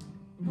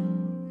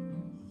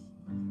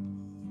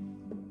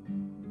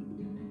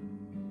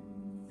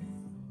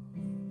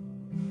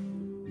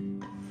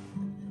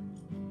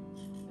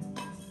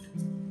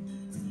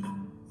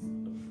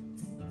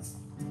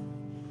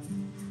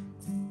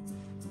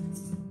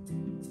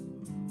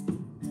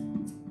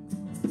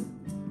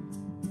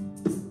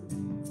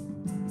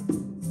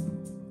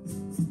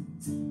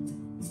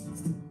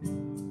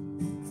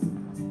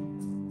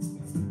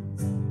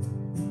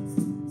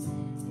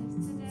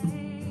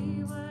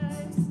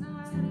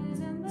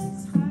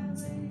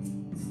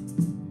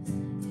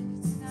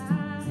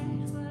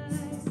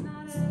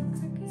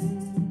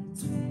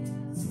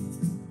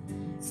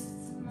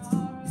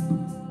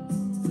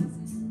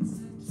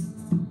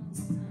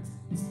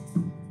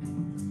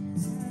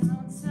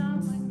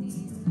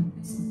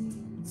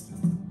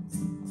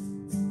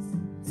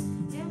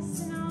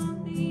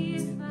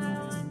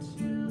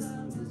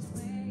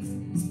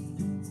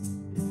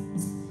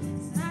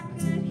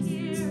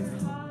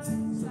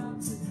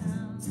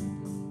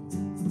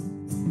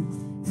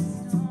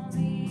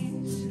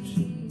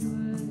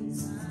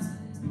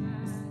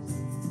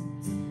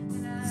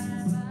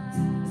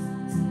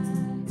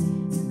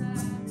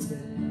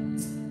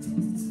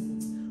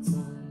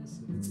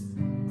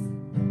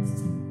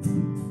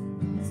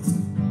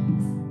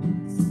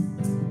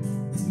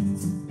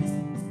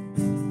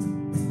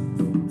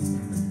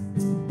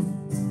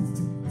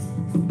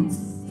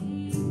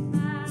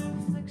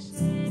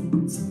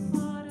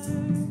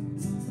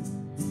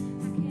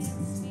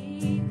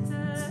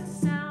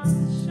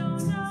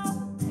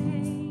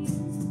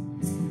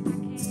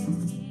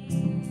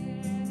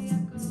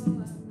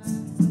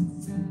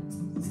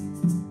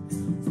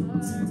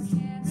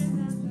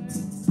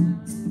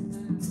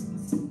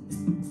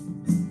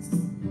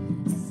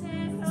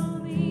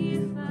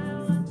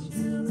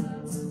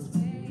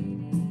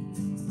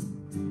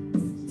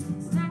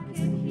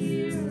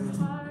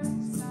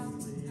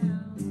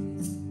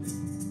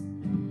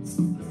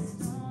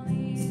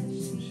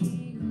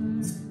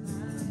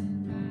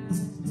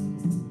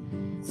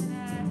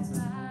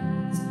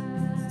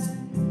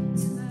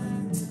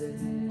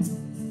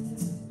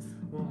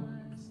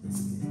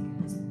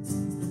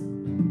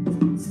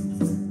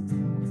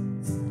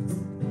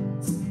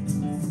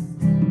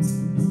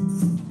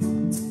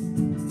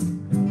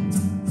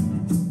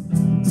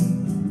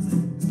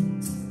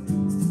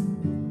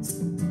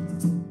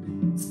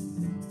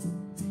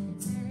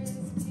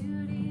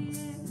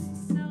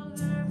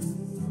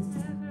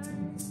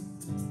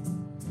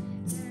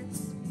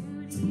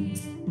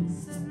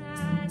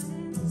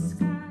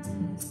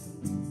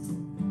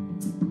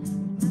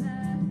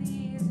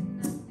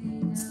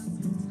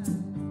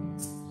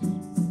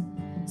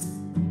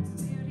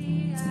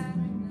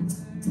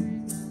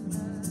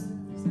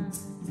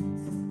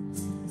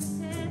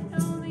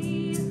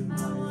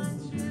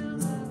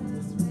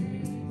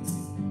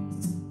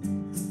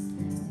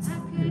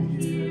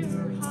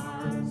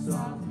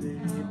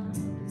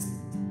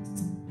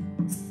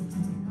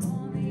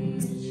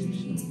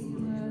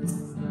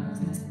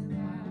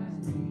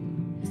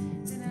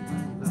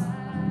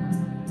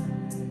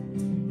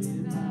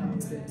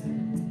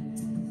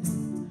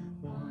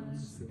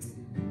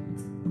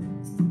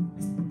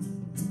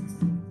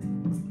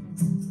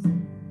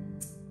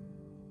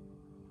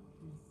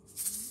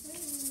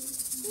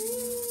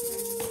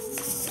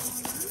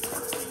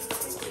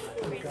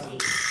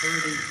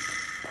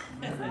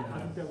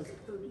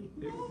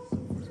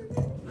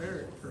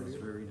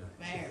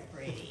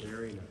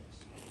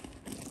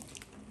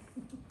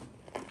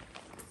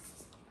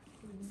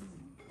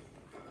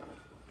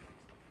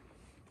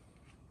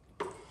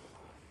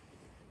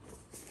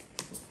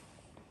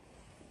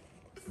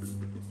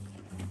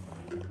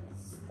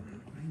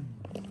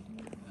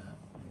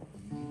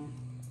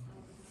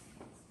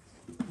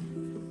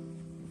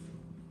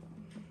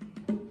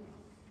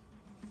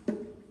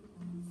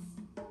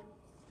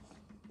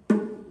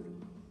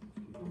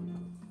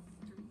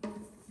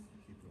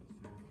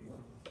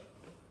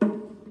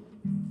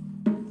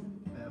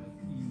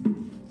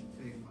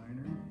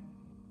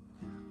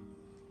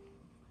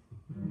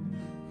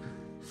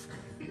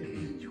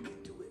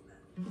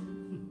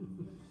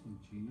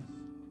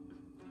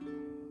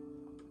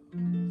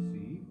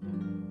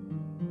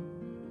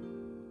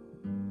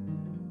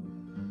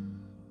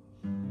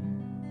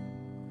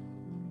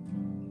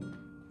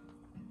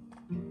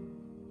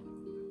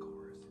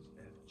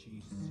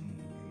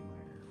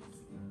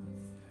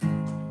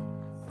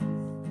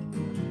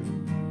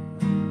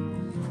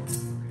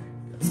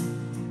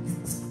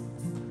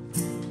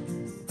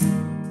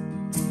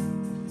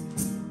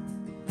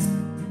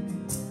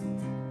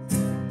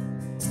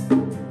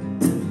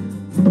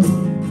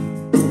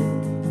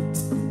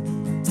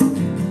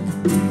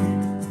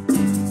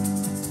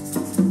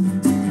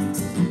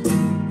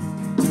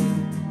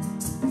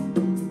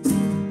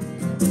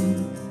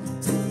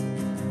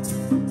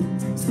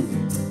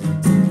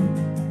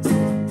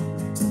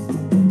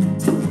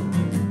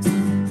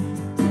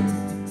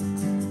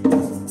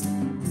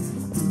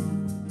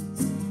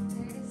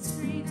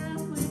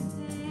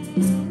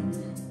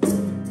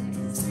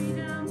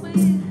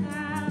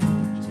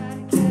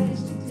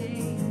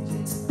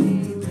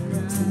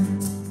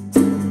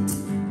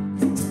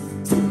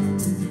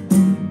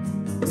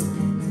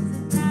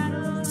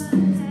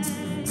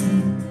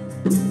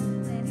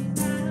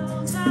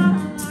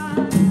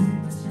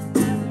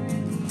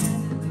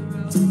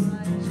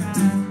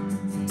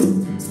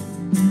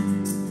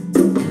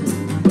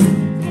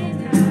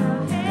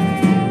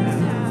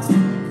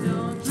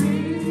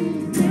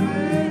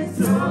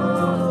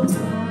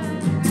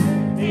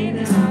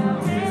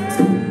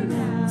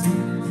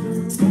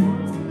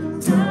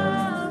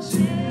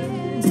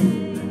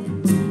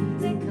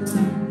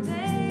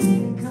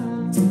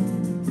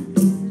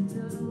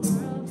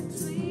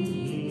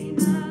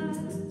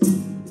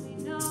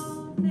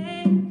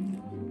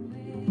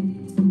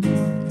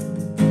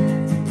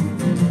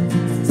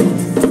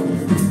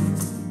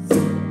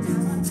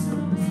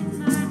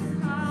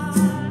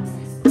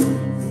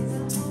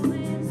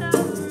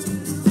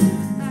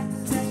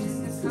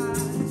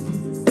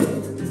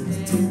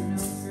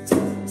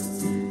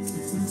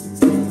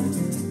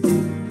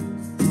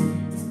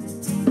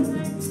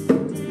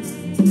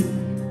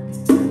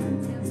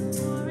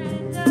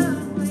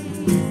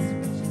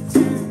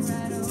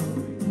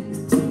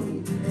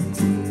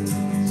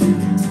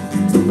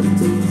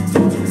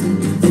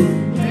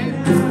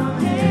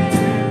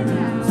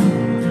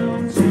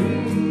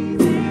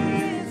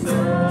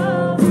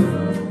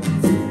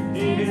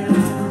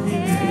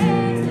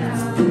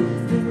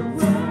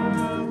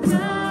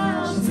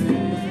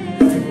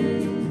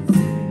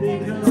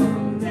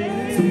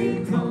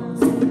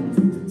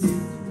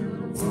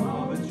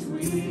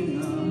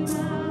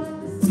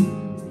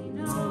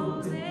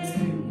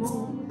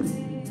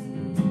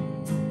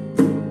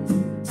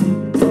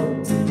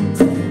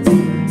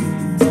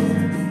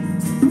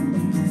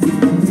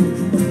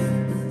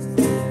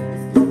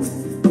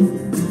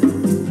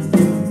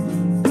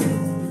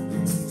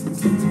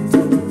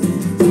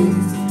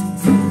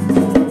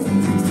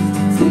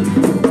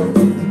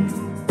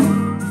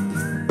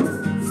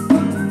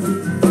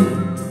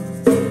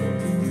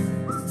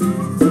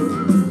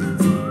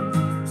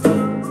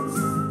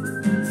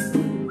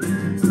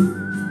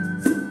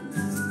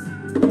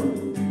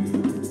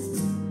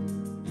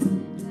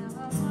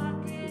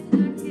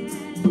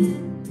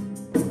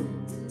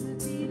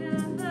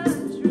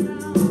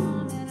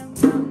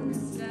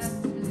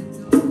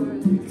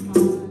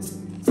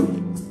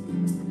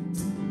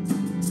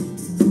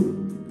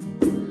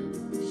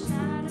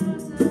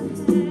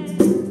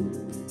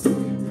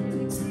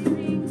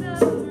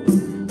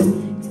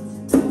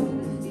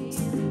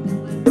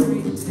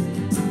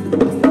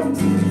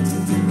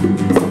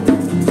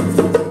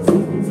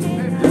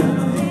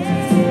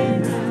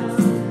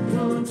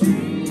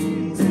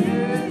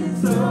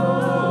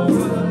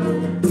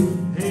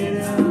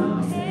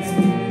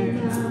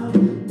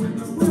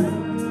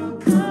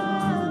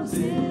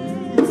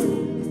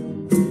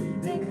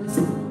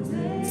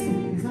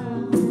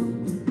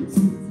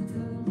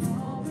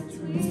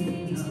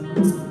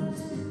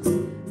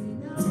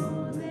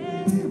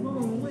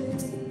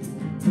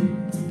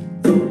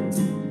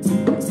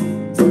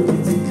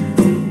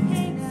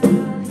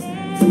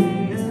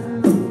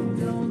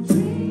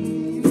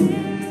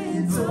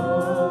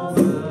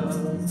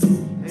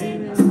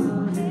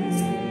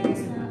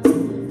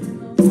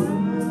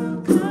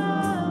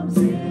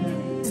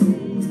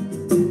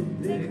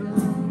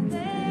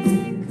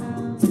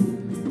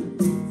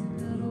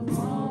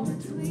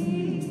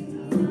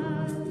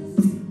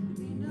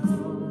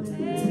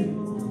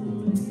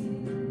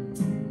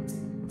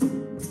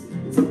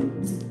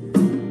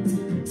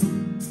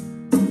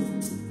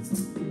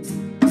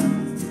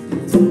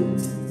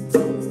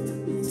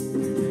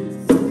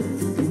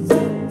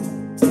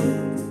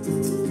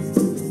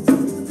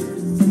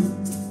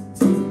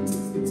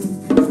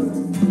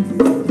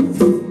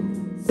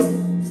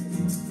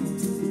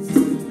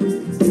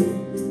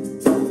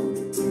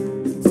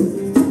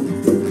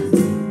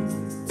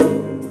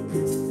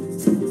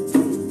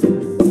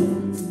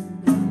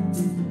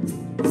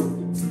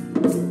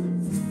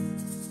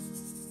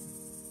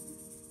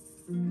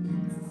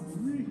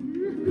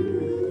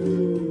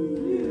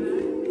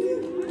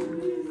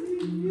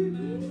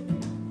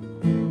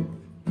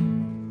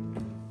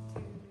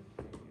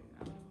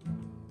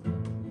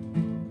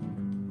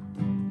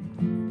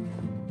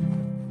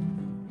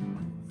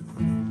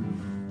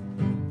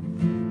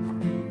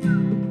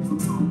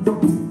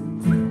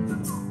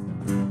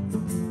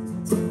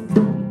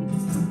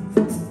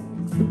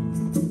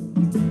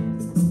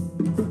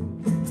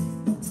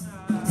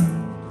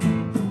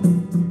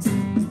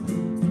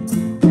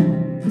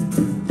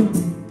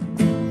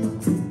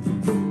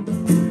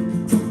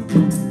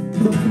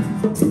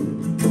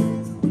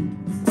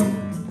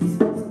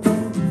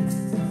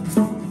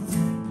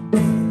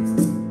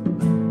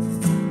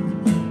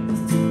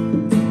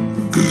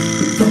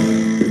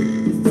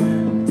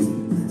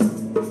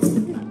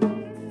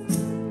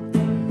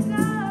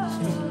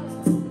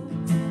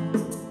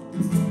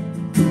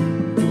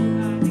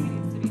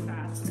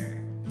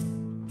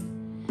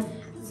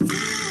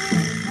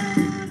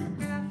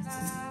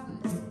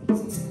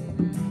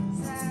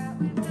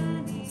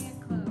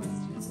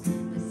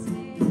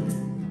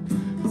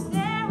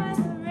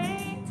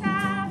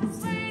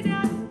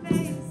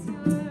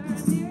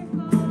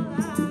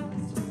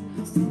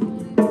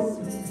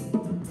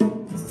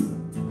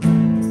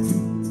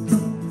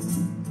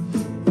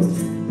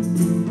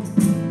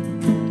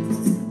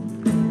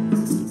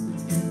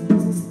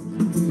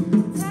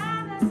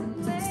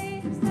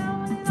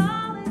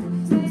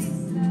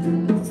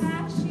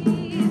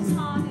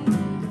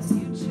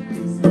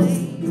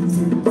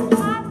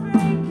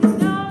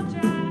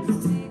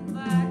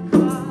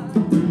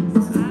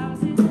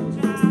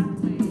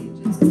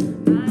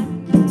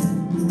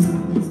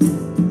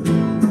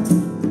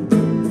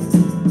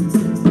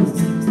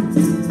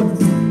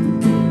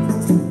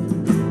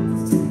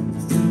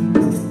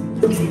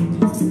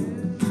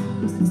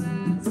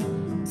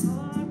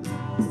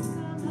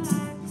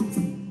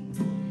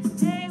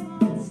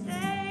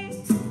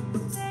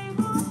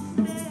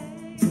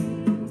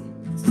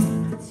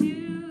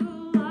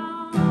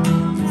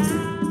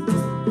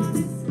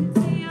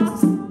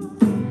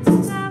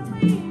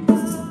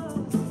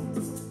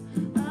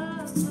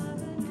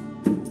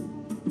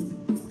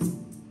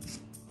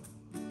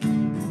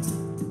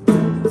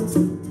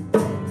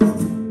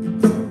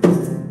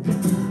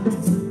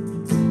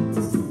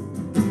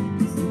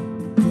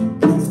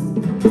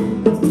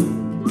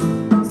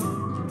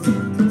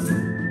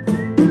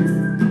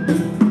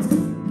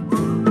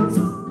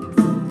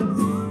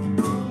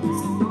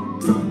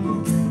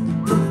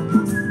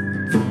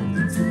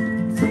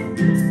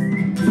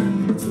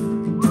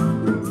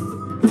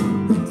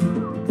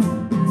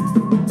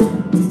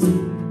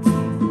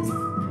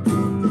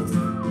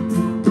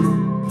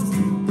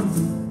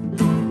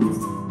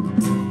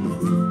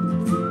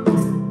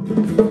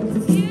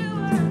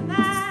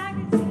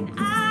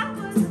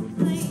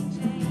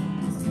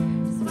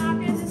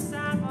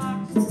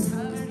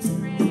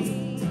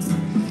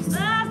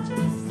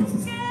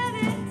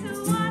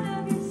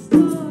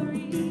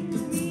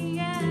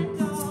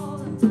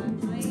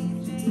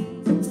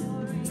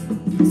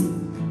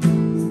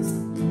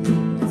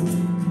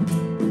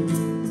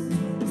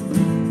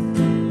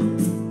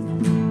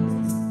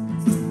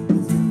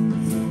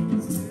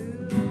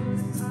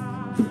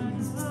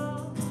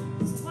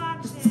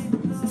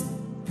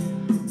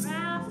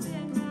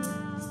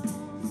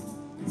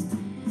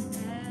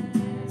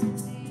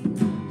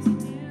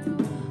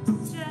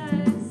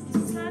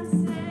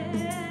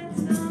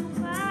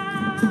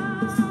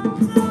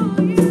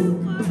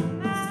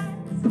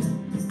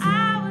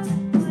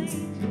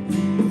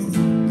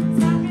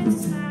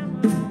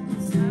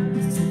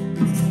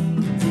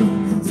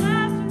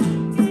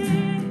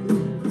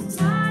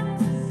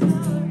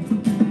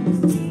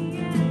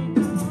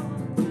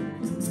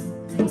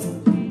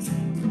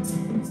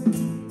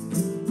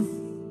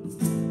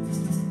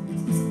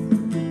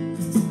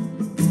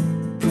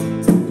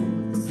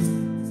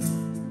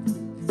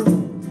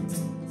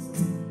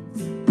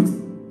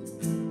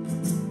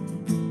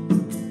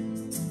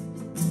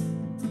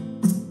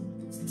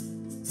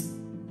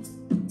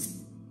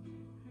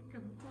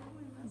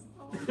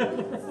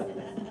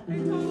 I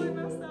totally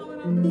messed that one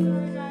up.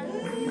 Sorry, guys.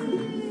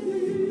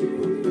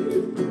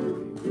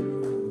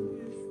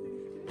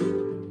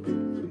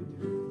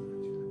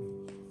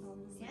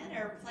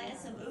 Tanner, play us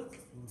some ook.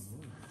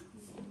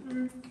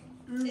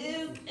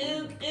 Ook,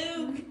 ook,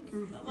 ook.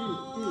 Come on.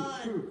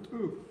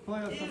 Ook,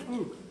 play us some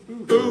ook.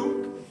 Ook.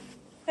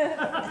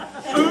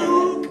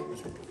 Ook,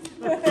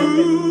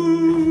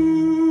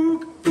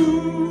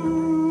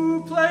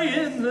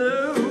 playing the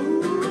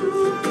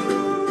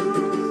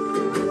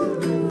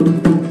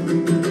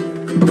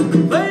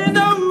playing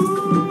the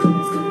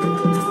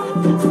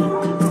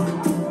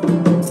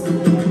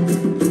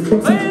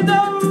playing the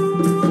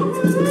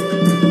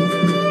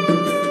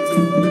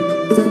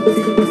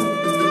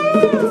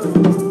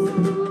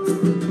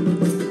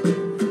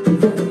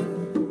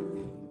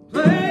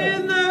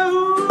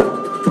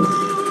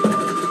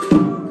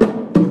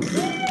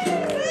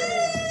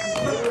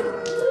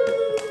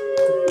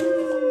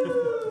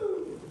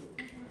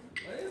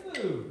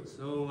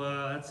So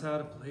that's how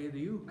to play the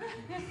uke.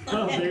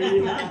 Oh, there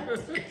you go.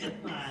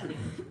 Come on.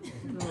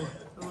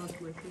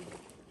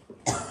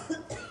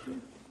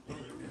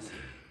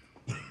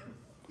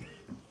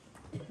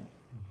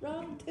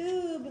 Wrong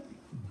tube.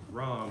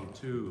 Wrong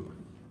tube.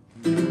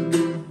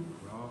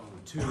 Wrong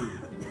tube.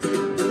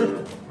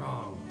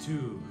 Wrong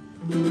tube.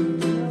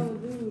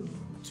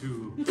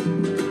 Tube.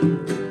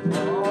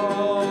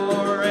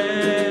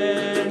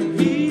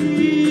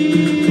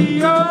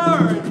 R-N-E,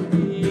 R-N-E.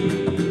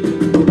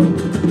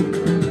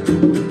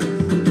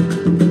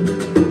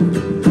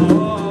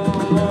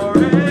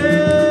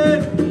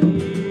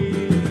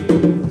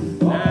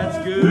 That's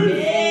good.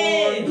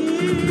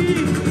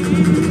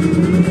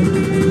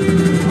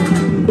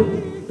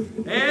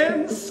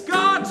 And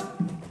Scott.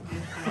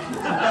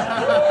 I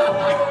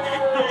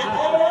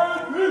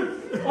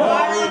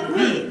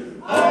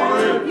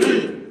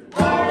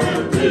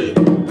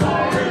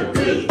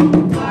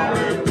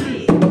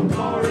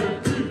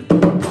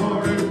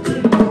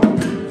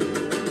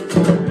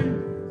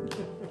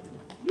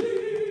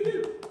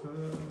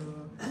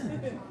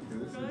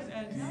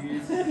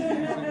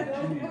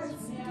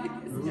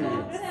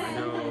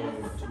know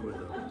two of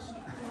those.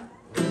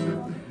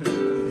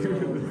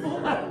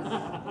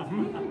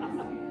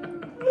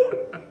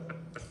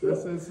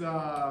 This is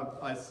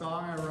a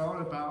song I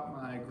wrote about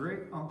my great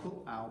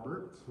uncle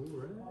Albert.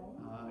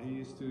 He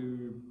used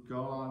to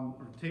go on,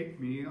 or take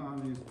me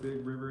on these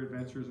big river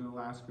adventures in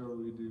Alaska.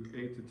 We do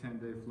 8 to 10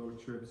 day float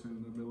trips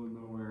in the middle of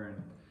nowhere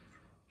and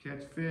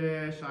catch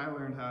fish. I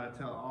learned how to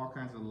tell all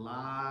kinds of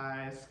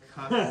lies,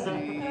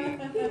 cussing,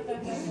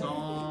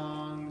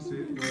 songs.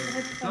 It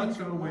was such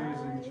an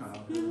amazing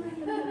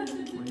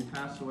childhood. When he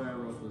passed away, I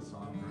wrote this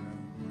song for him.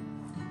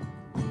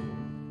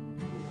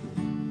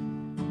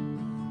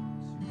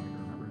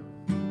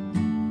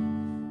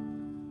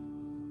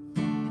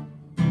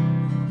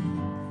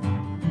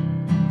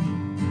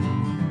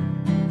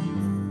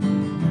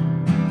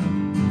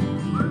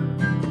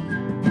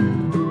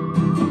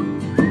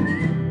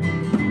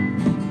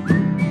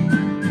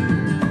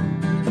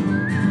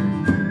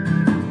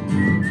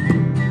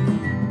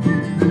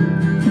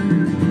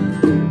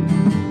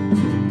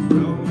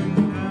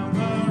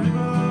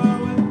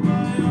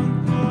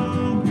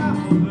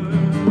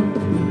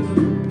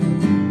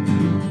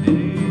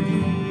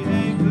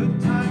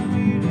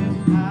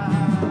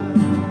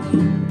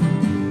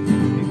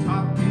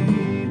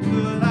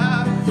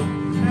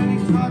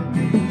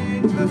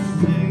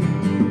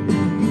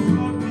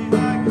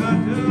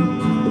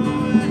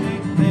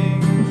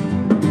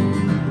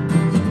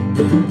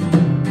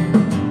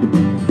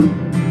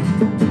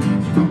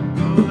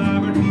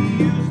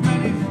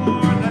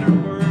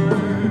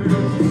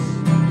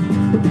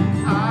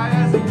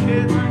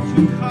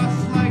 Cuss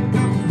like a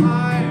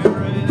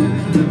pirate.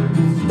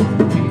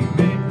 He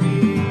made me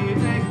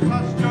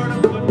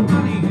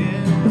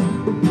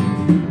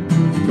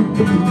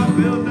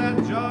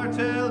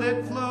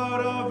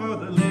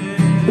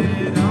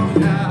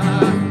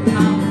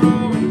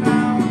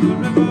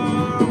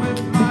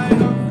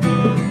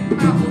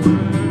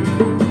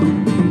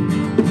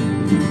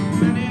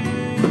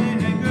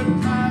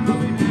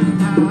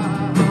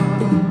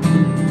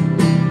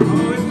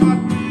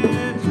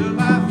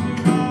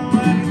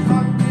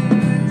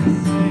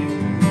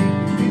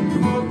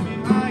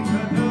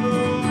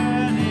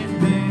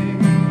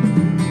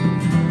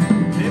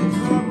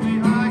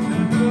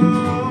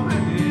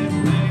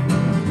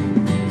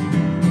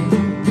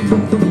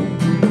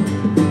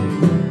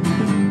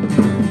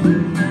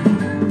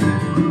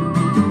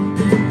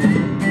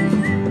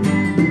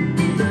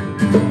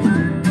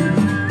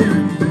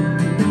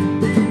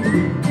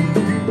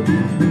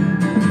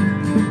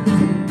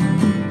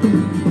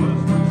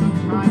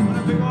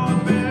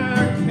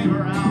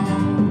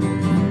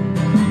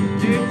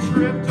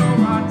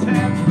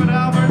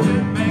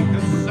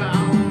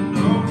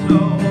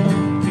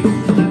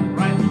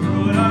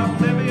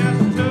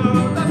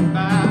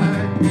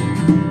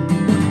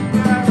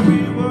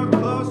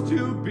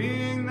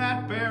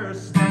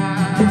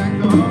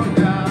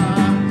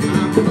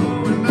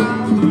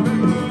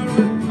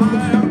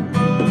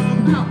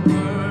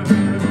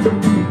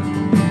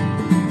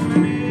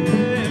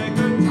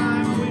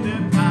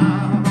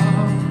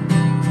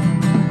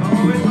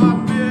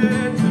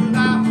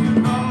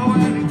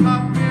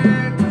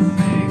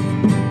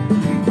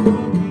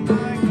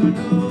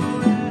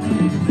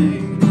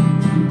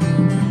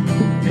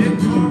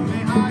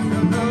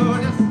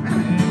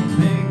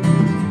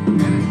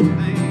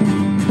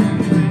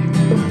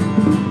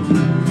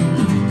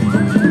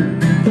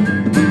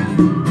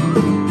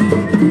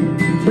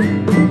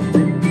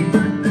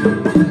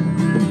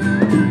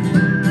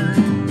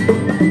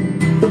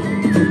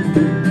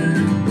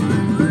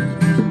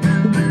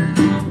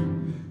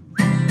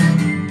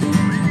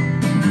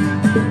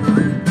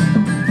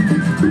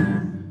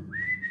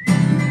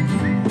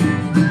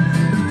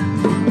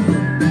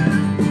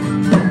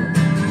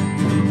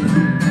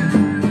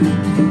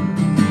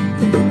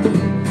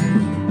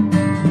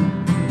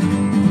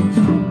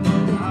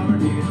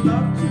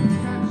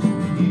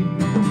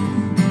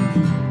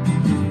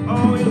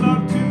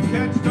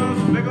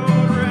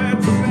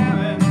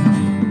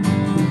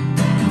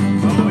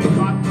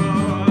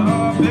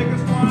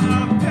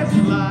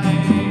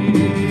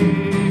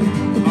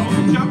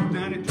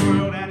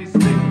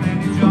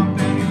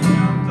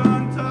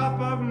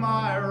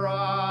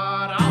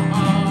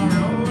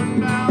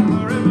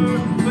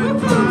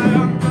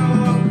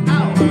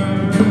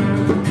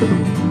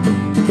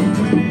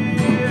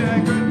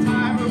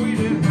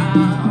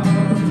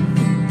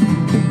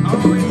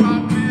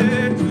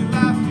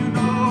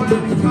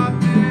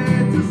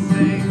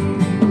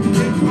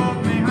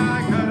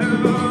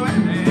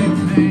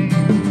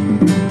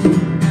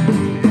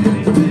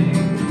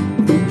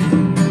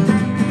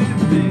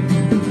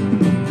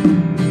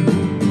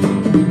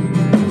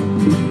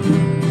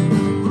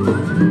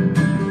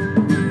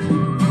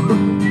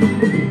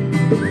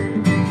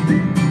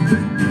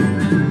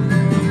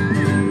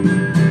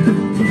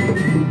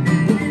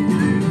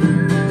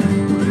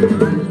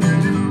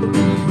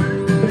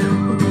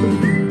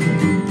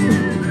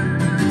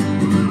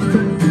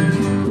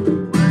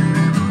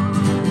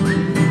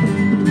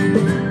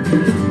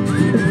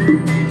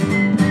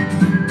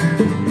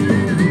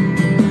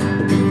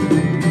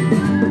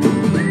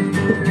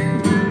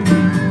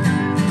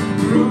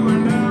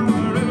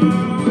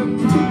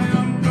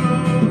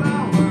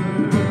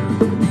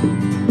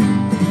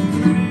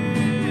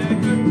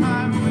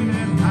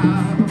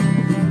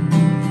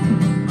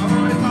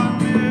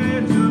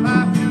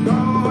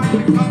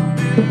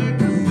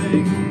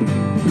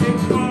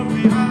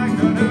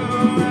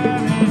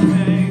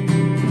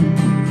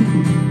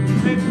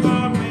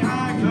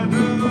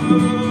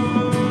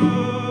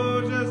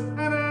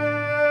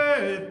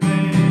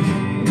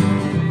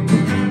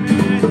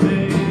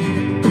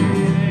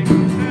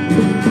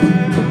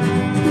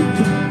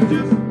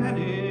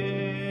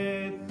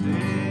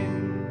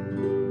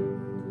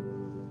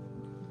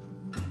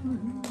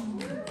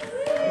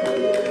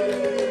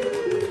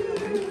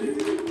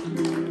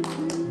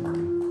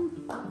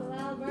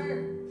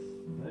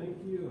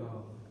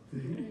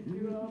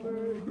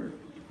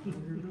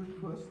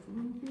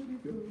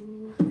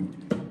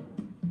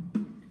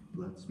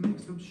Let's make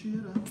some shit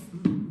up.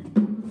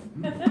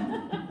 Let's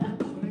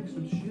make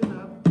some shit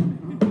up.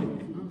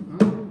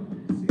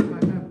 See if I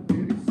have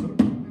any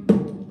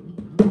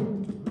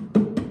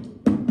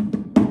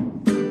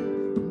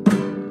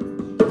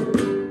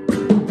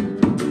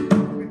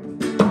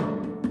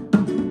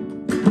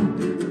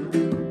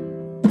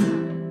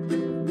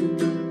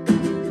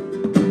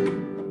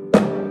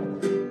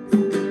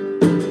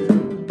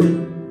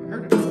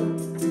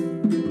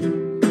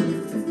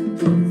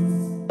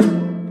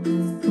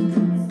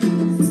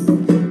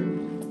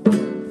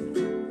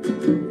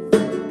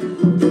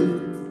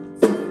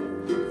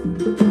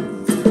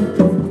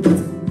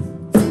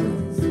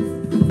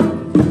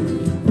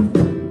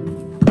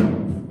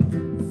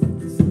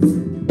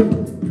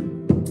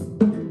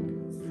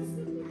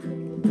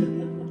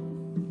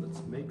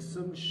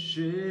some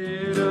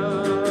shit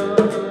up.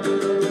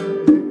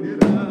 Pick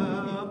it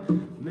up.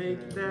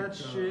 Make that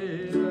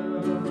shit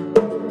up.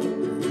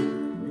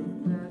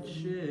 Make that shit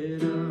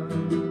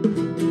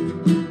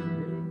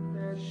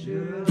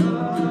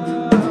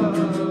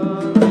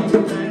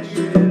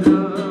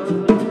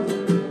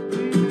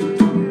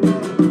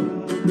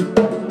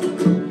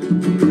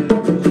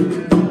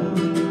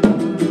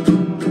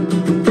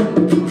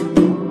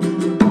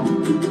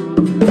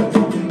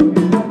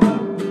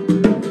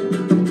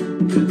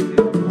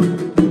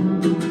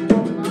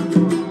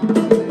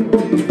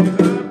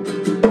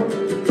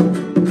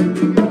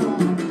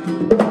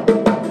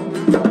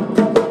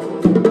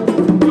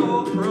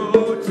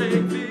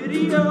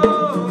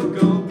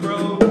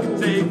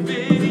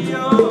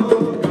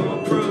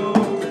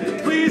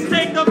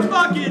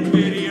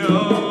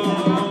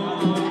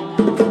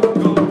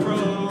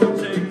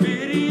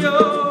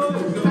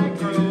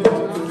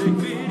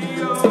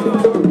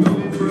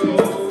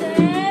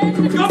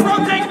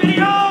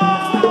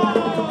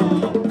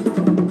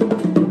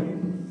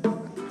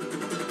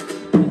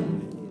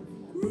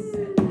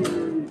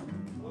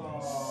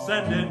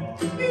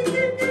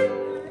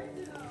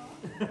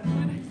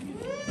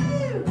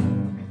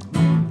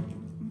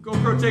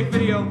GoPro, take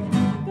video.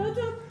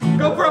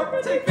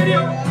 GoPro, take video.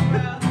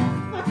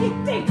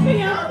 Fucking take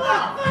video.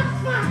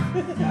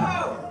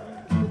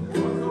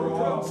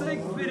 GoPro, take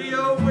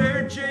video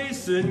where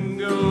Jason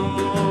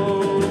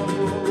goes.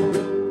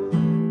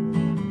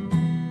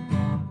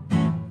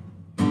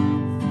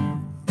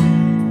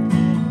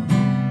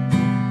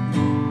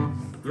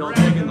 Y'all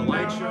taking the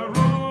light show?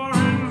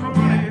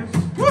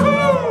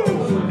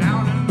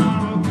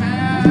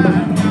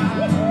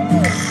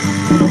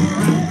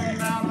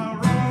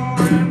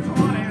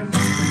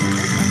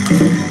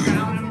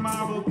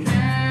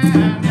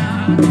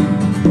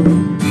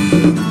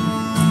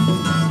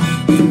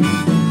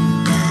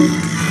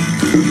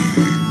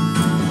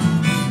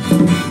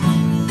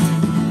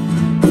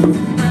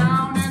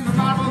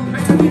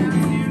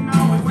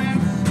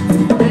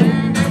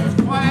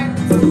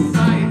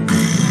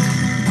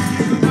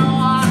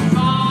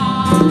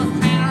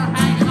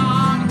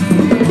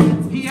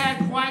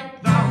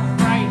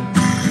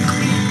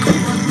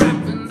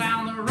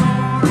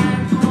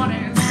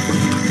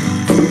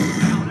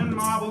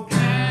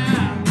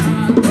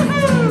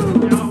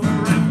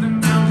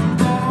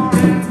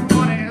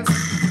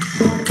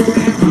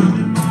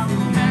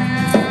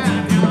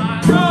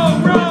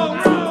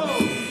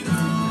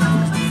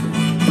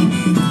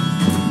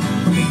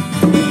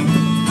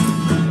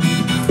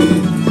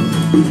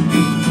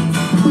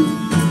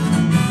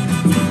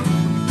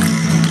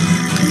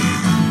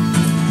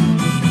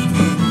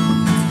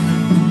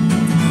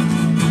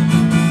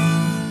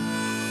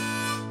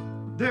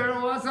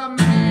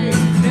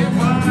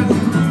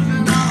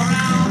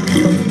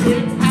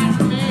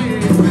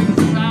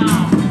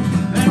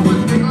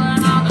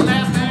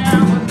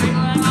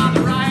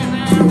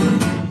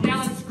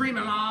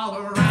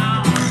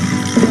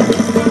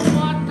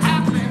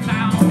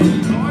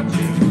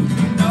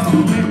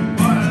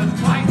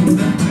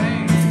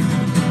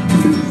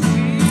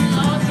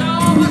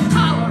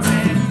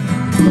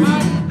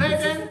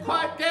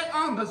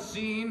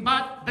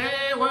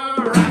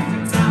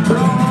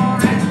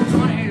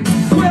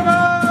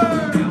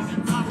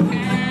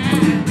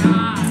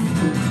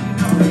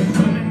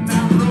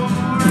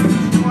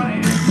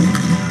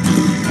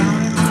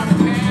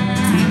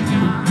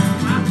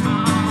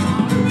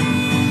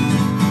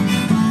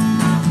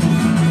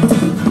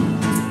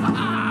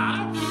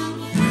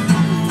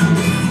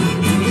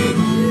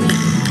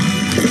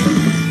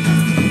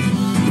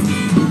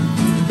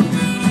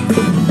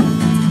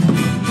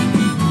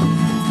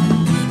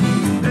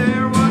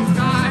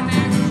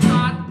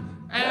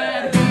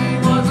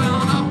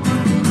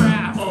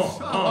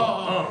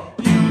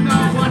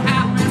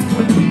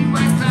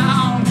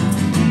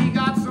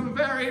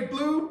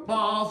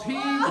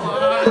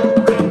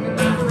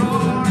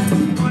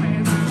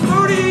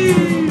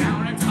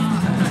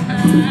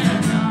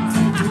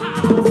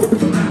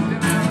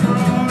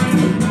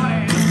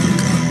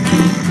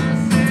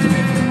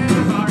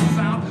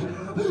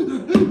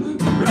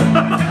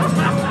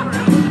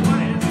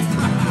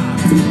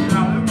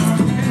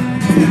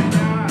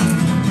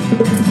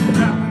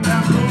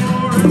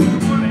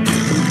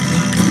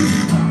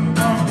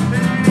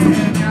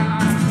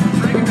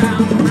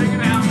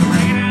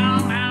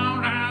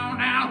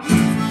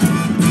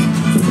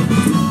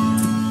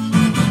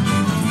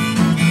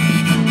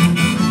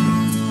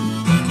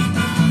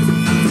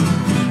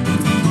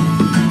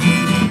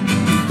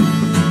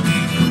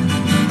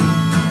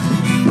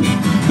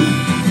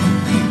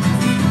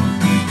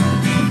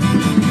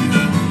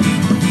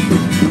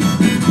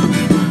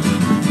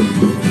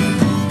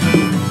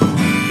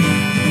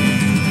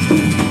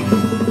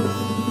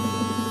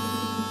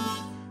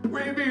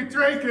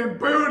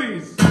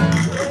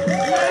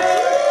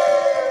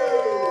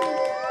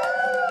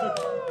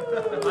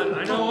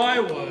 I know I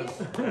was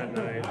that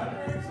night.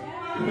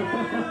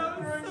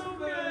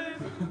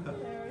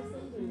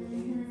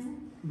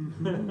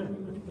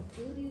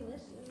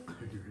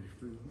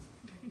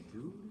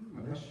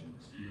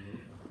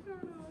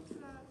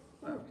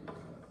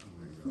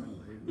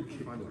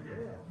 So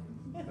good.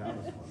 That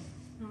was fun.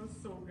 That was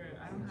so good.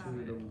 I don't have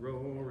The it.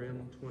 roaring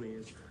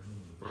 20s.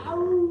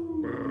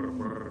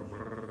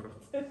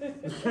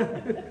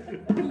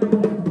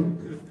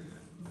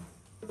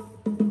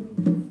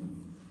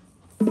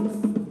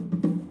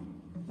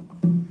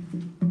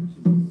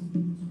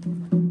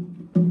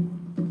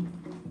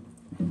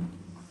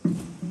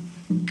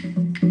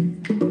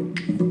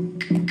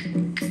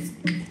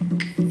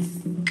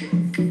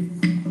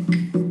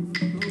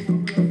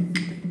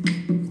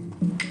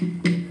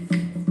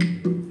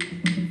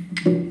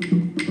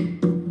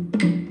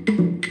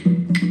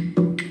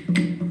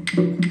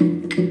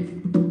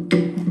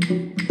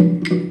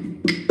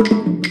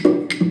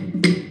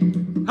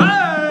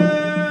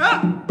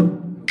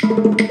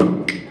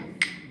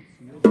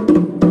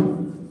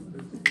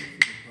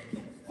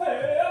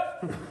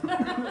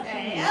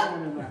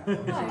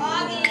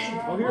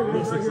 Oh, here it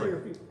is. Right here.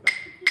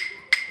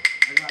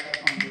 I got it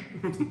on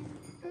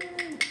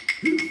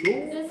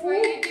Is this where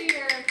you do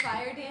your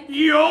fire dance?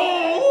 Yo!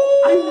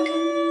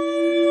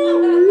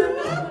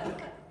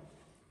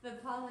 The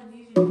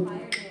Polynesian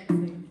fire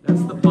dancing.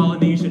 That's the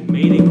Polynesian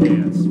mating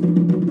dance.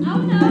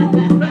 Oh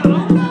no!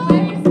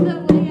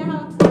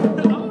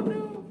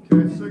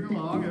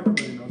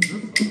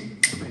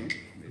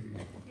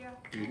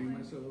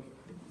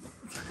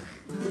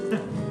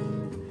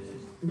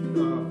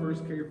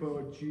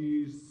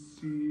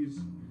 P's.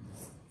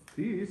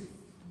 P's?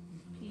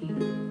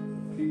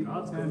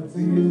 God's and goodness.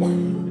 P's.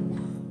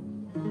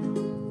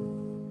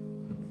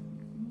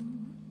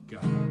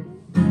 Got it.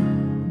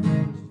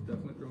 This is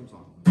definitely a drum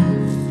song.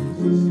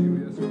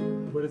 Cecilia's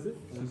song. What is it?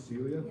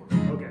 Cecilia.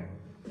 Okay.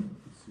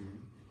 Let's see.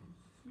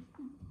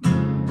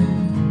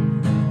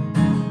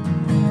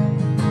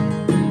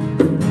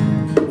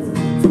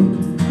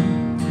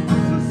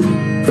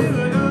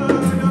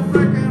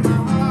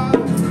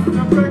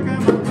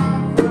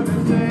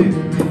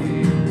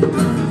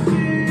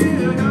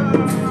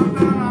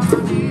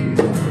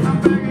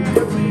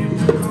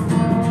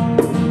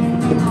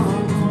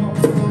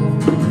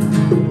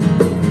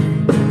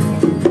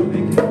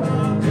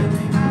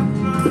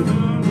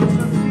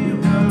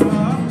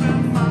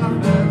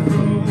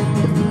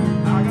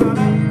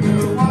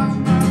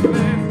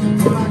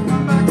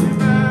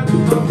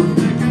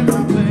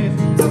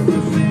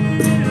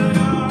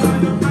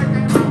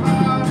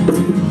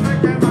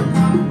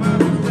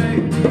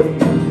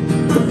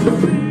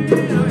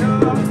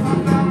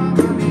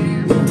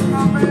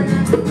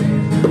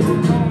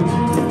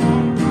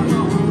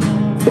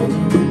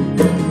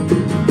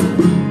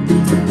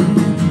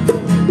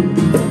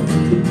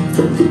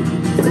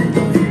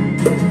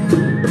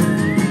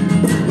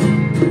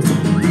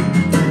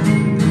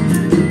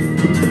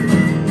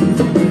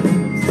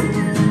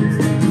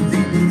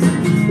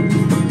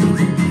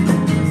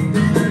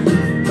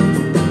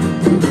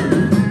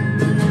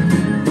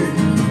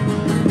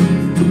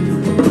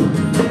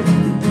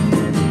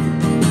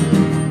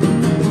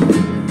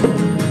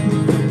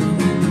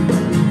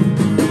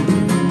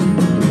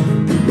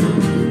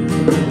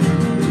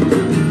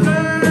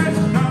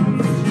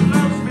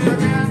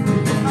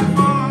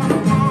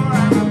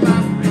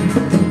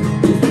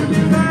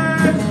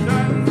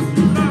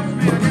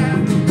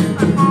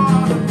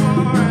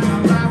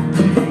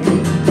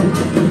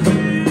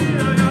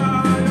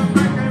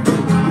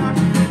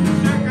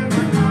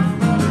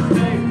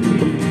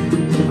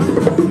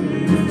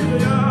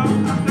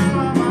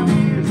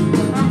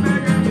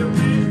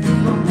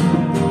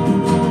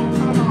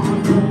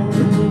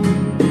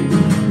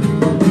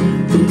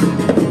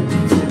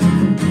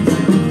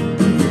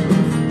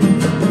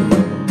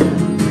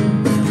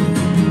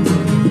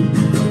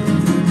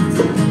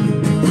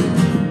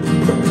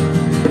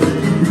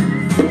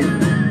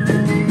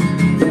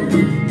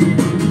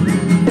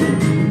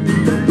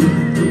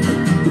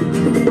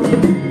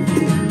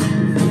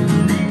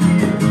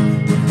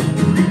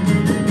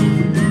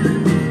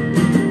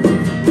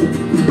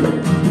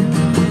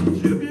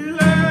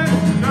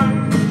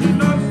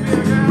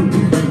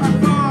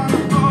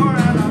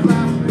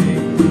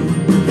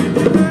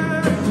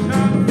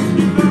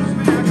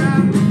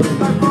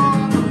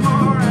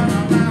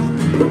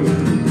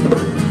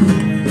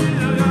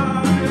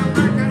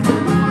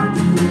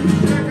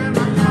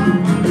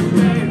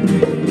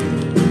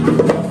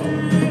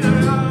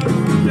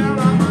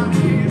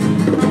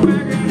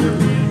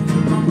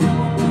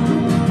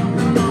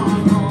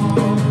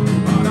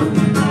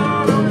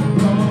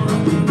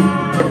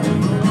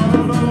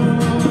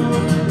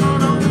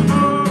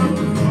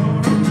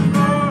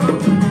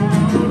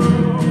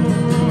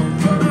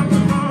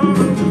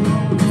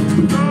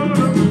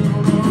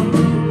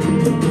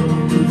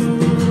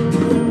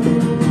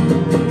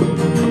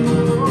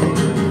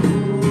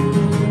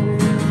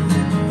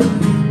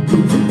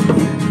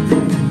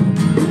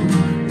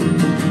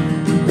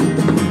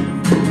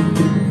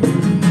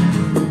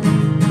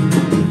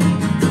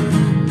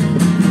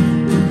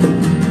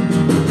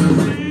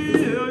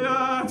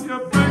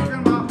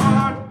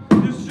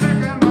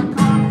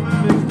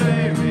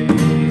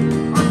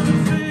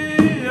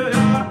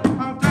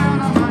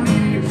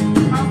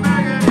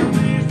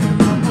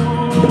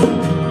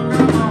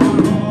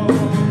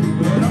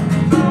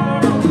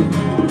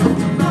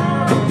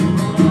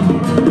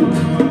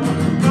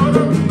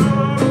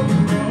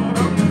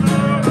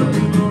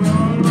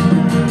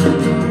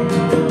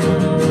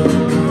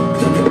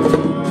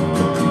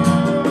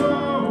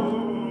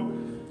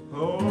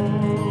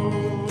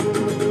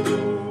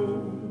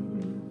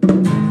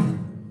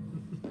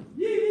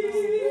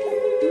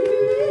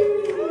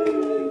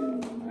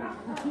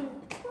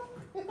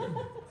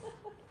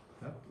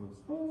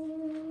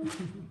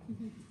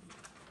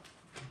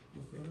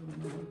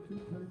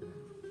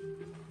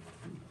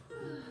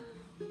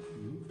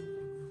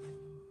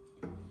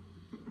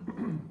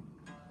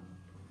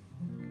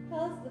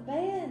 How's the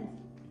band?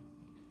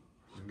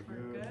 We're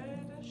good.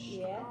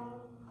 Yeah.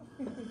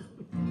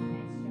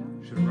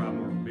 Should have brought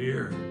more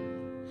beer. We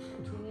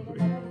need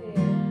another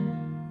beer.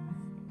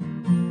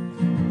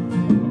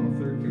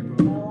 Third people.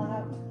 Well, I'll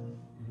have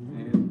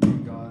And we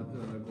got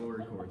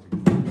glory chords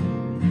again.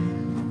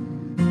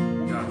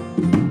 Got it.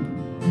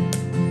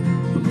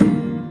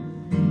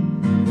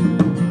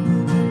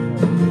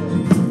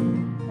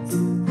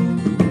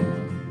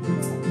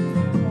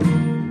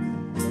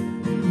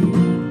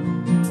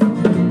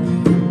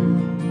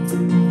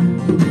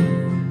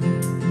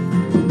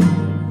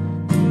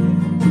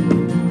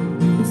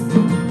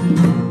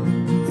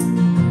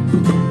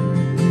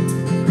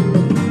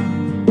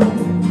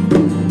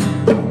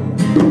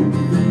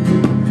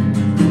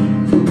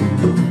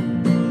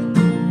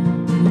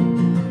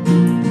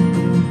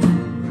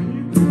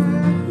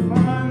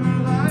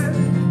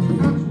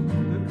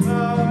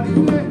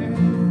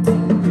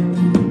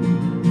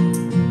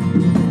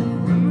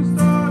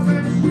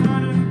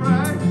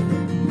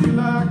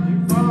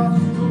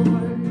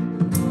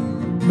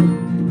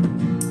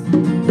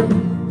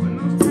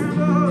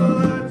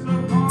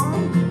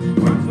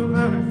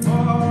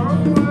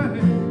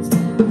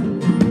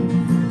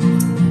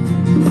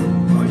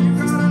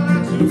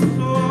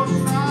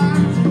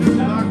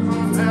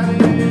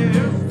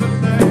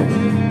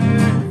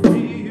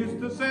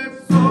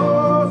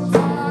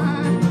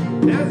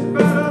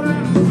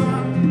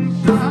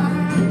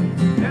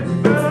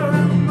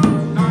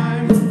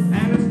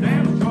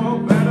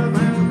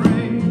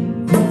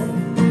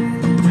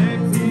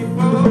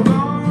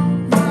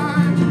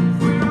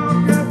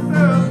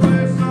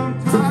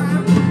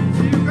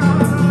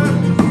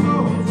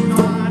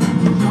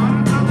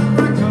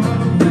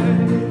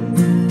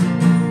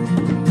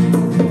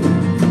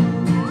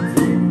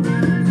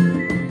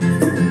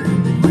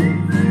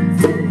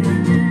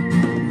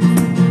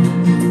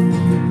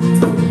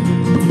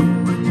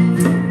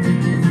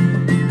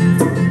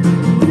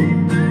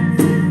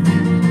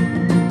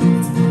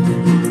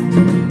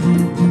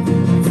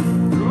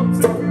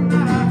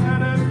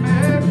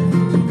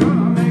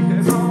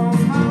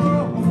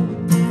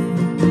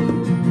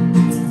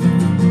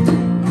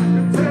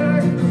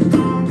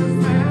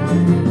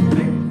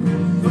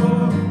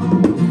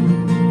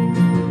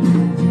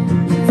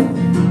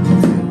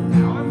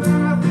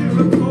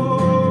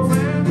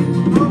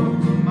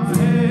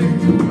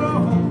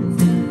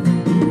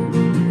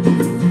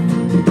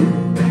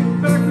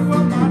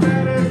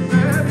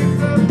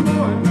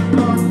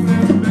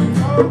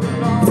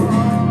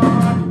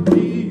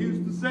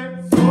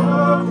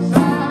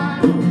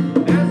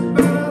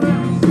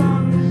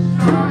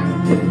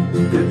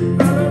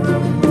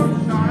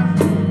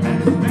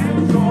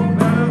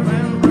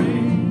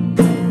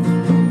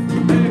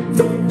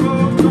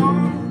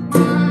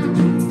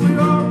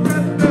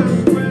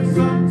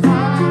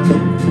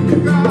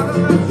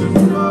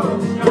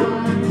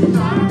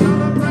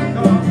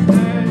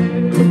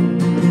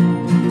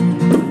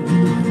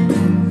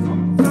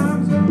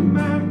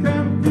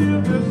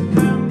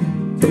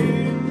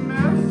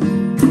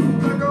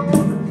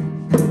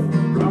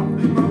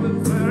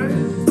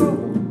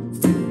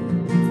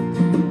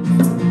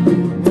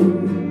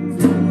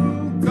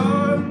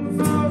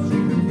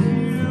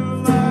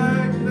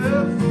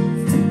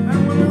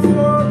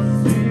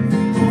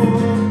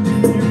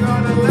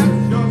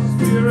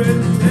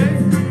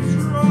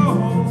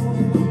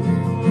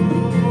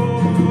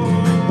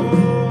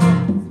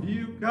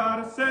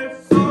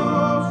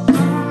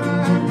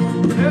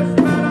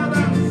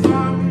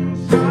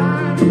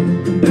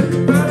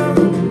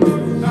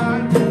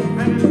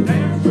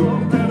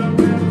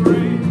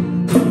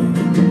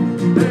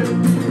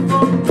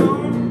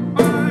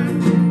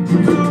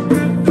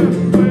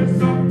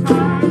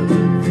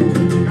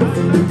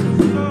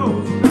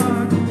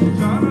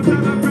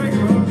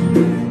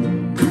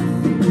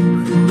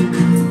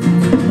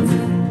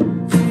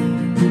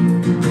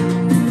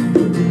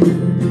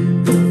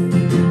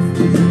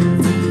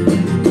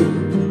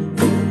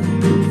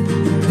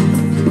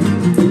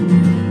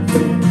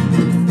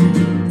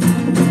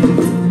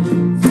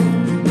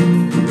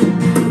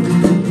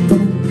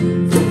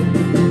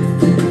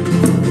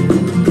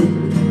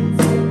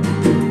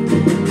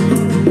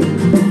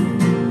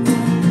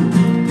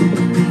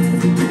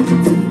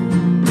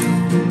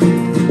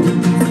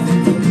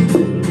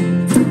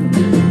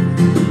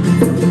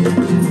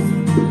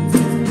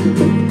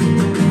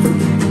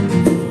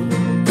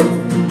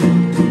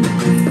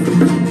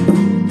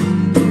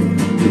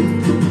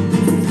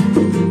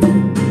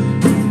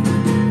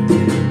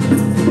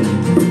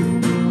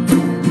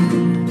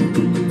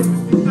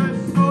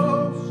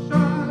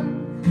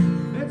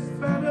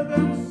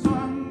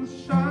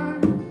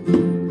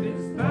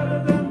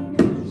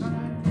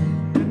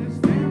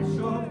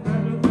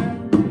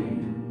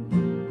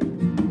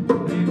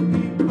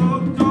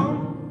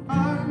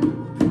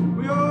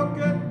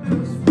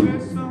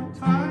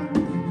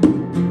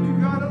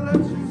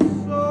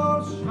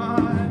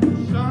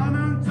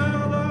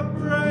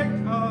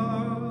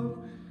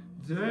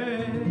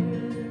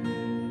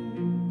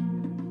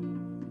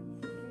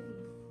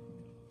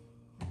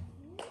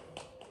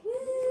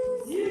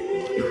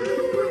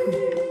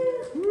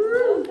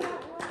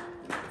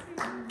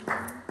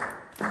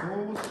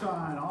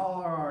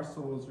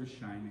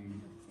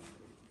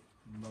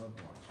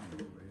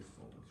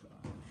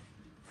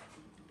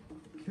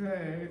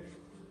 Okay.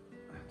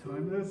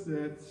 Time this.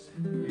 It's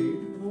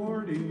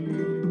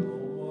 8:40.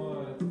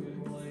 Oh, it's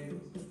getting late.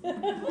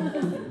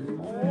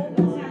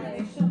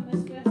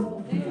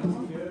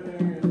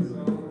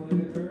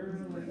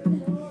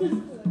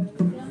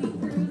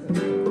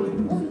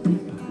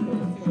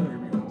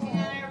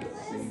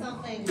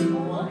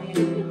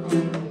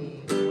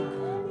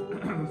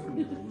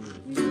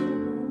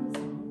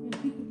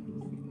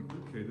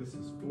 Okay, this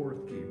is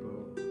fourth capo.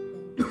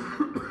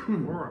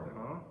 Four,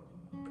 huh?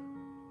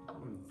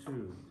 1,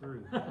 2, 3,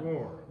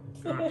 4.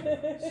 Gotcha.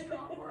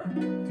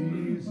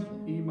 D's,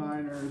 E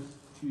minors,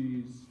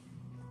 G's.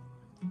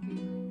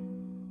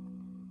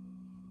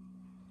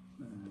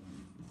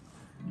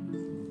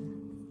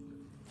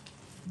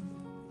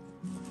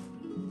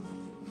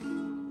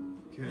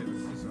 Okay,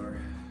 this is our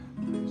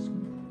nice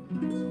song.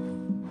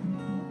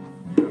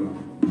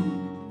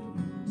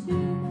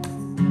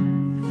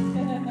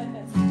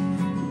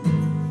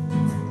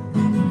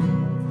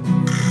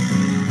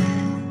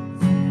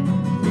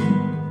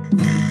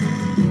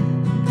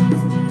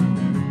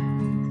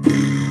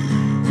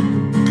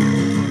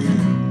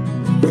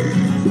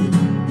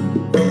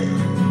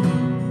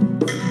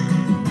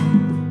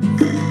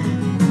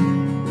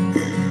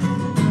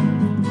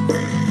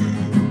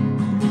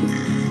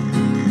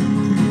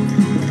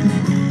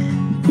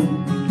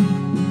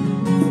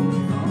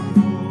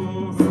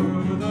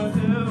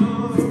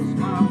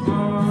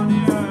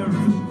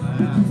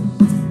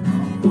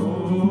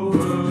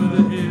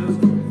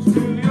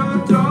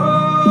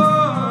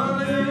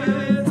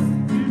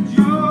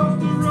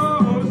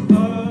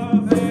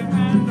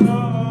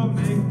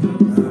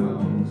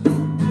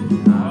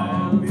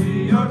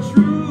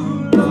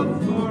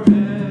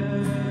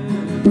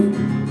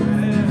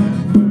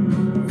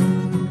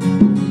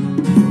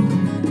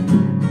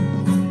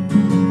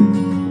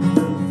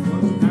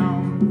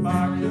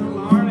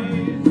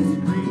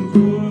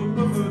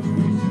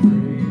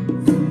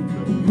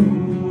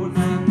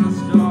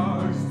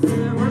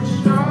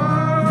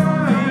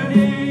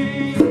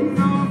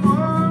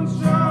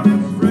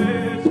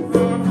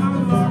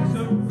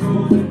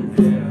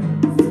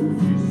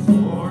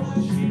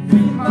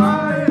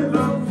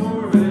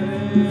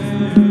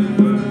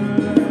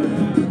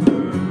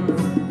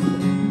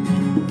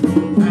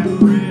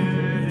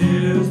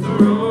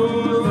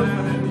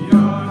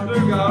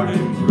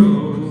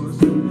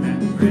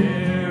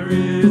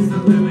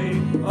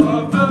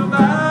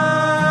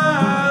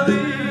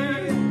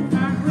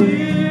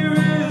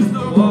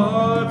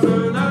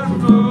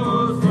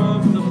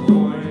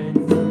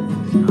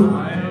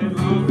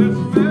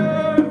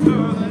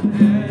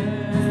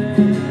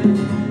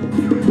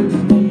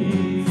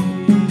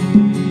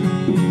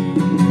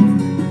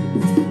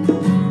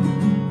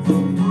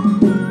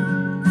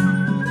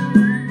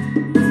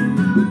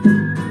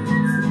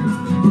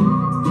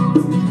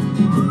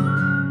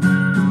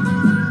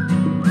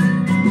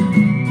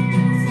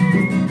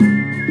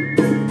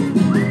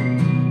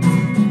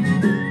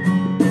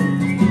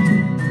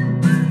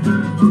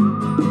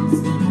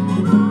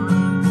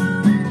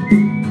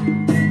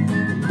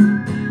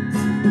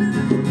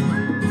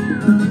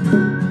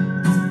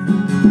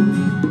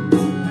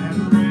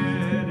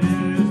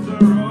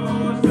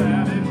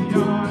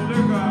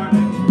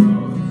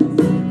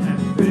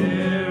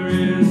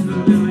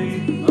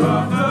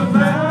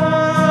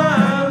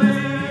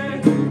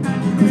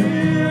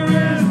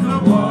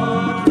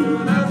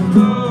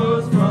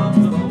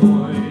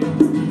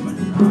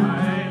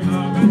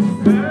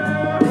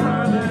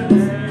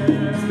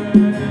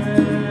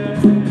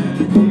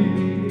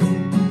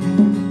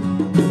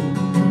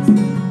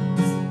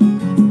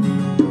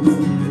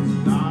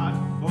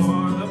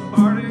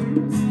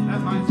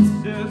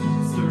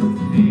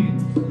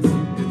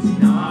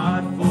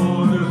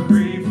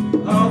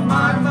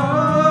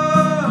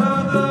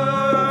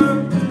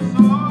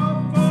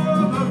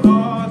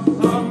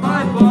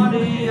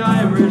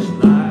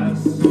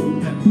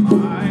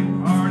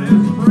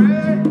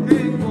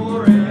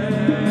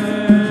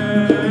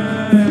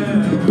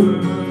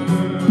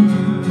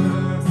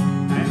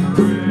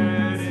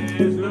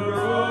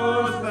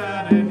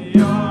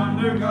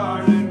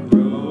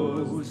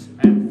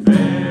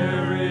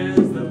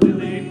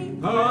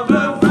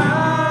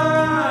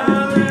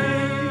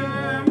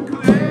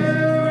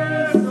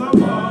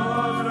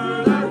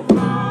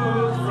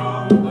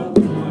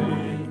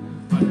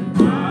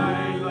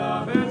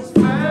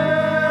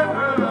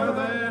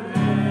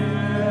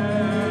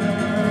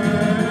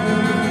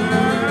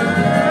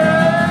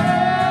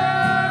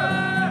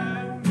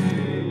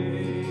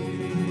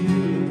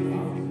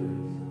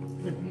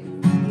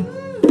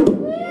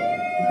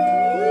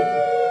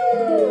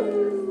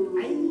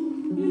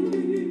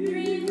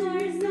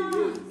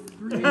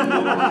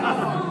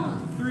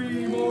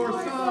 Three more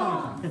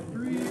songs.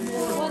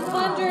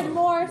 100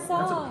 more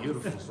songs. That's a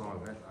beautiful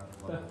song.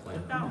 I love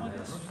playing That one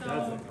is so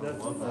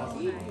that's so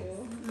nice.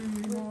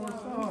 Three more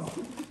songs.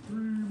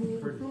 Three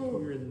more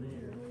songs. Here and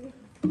there.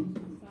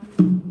 What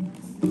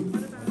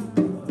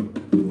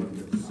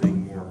about Sing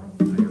more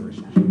Irish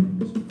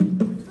tunes.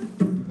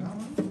 That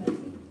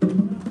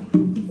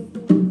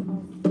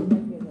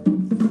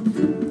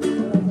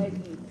one?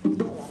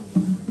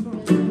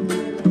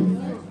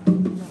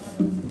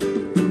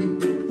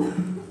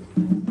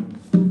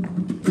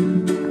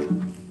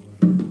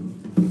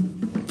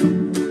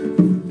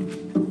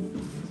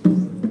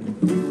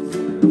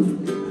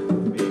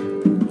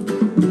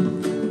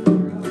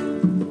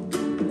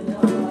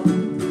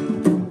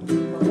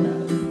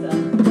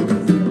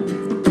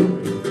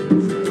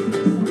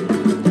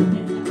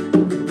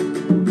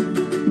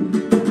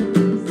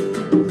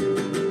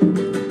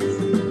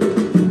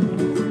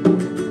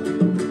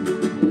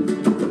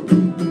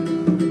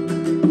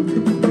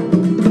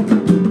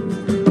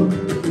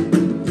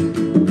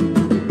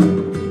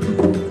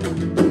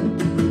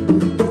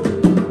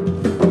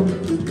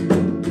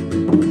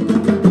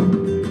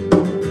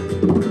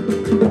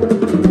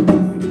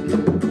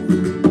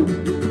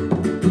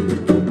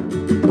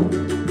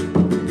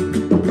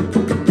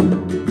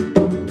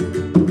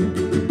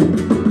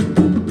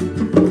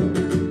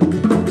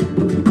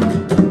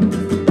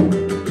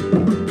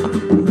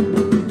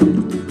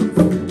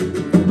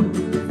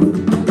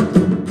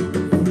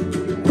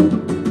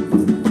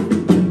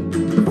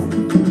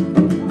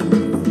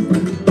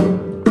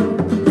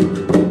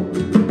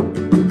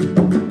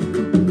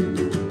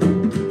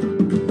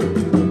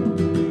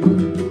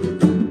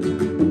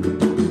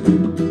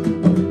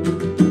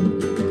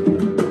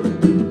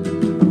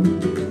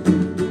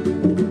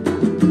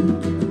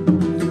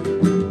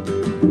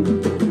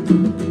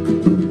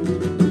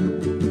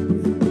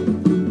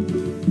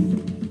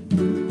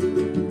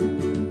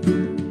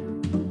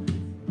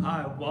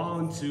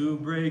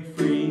 break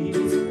free.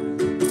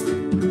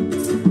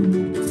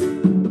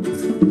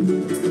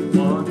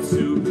 Want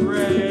to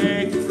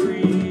break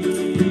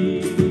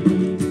free.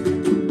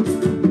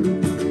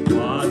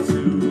 Want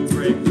to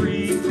break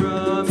free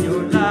from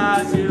your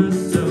lies. You're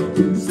so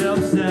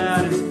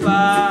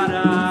self-satisfied.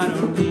 I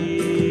don't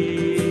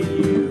need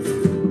you.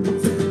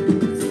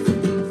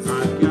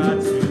 I've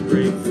got to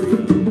break free.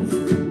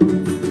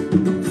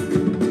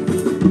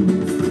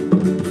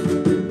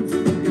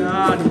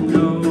 God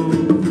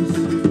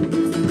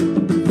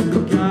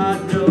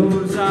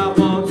knows I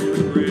want to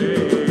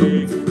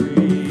break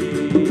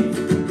free.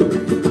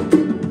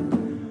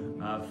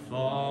 I've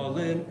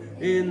fallen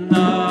in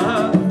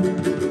love.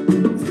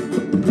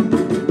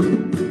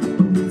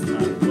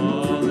 I've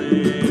fallen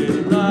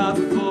in love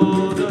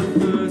for the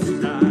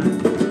first time.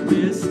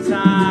 This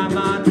time I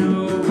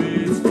know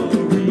it's for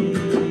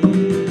real.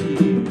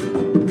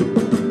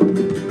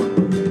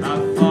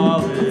 I've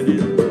fallen in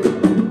love.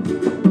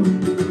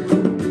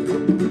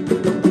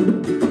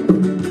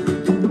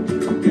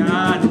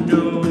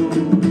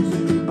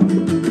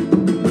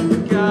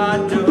 God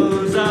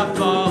knows I've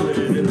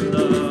fallen in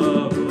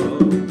love.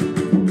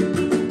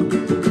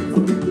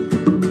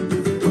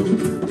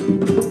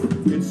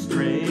 It's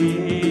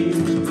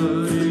strange,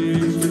 but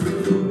it's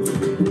true.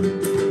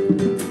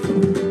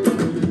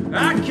 I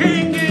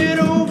can't get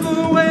over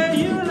when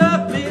you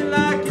love me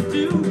like you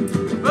do,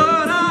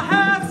 but I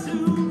had to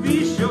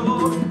be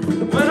sure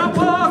when I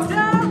walked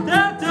out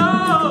that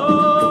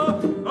door.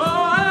 Oh,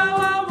 how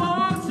I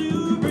want to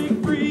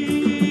break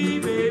free,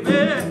 baby.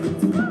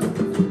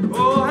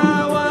 Oh,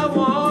 how I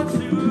want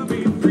to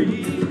be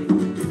free.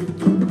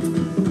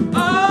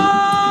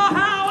 Oh,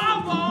 how I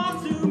want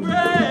to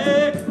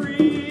break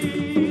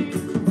free.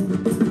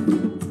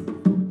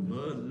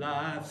 But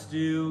life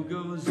still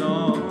goes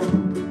on.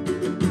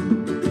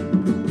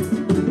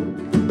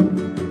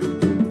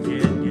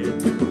 Can't get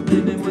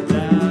living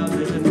without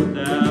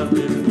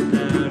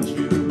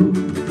you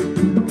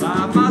by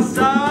my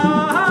side.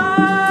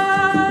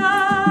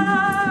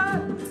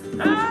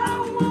 I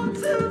don't want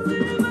to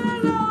live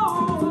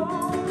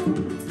alone.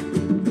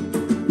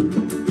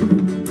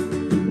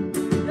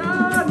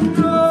 God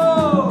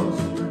knows,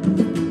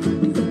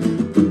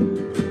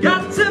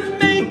 got to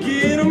make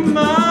it on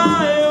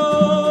my own.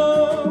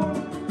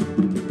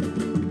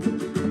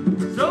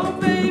 So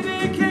baby,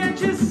 can't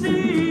you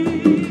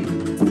see?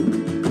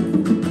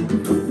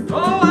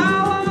 Oh,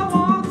 how I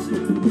want to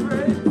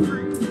break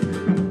free.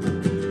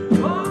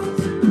 Want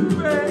to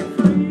break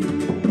free.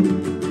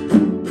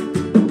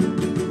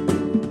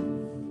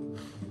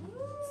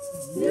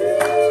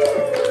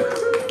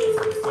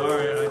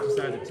 Sorry, I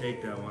decided to take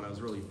that one. I was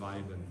really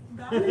vibing.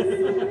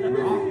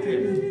 Rocked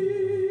it.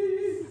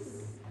 Is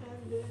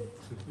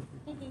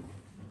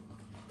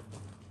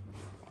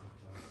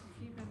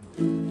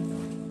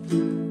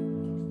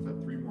that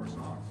 3 more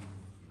songs?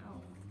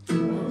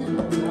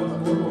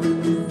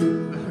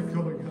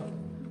 Going up.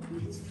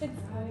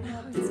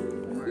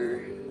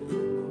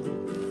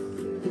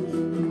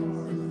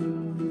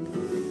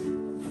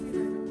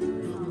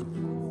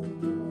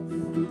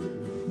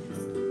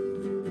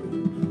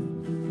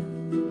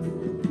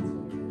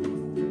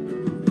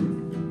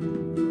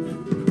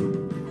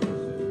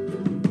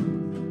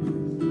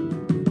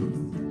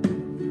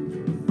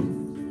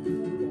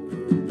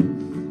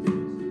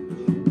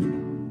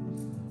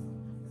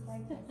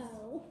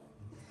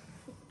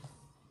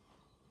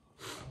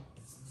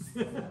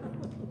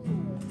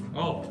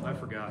 Oh, I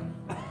forgot.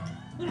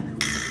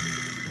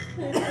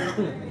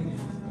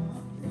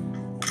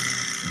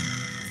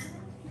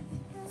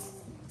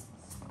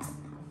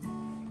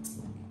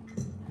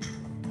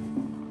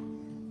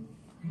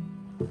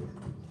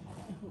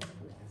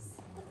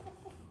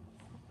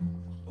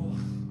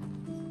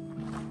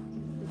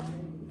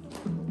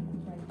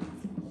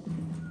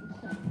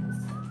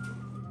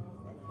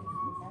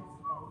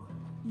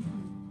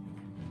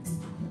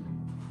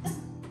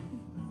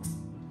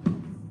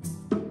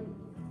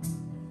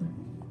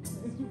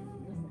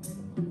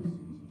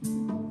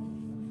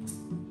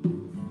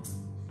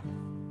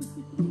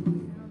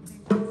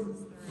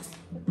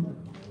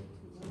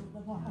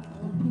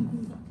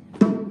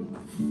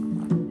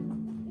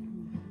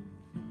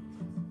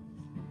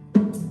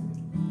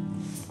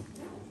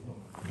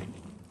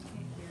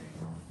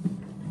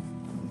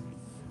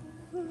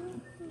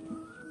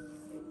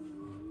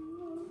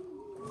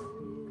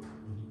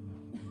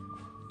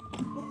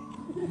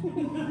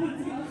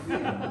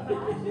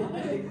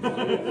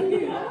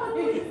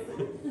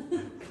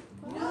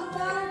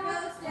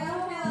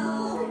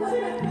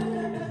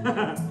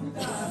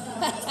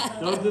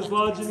 Don't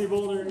dislodge any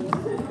boulders.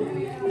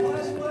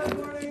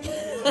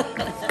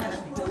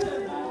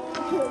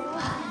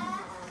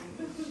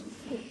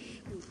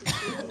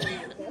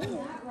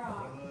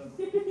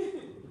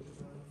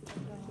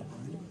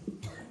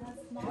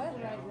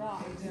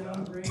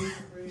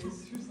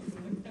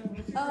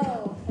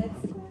 Oh,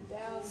 it's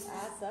down,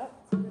 ass up.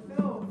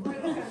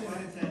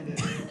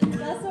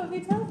 That's what we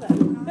tell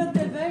them. At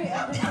the very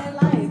end of their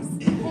lives.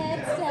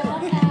 Heads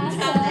down, ass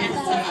up.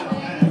 That's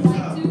where they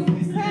like to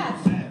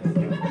crash.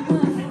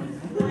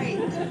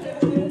 Right.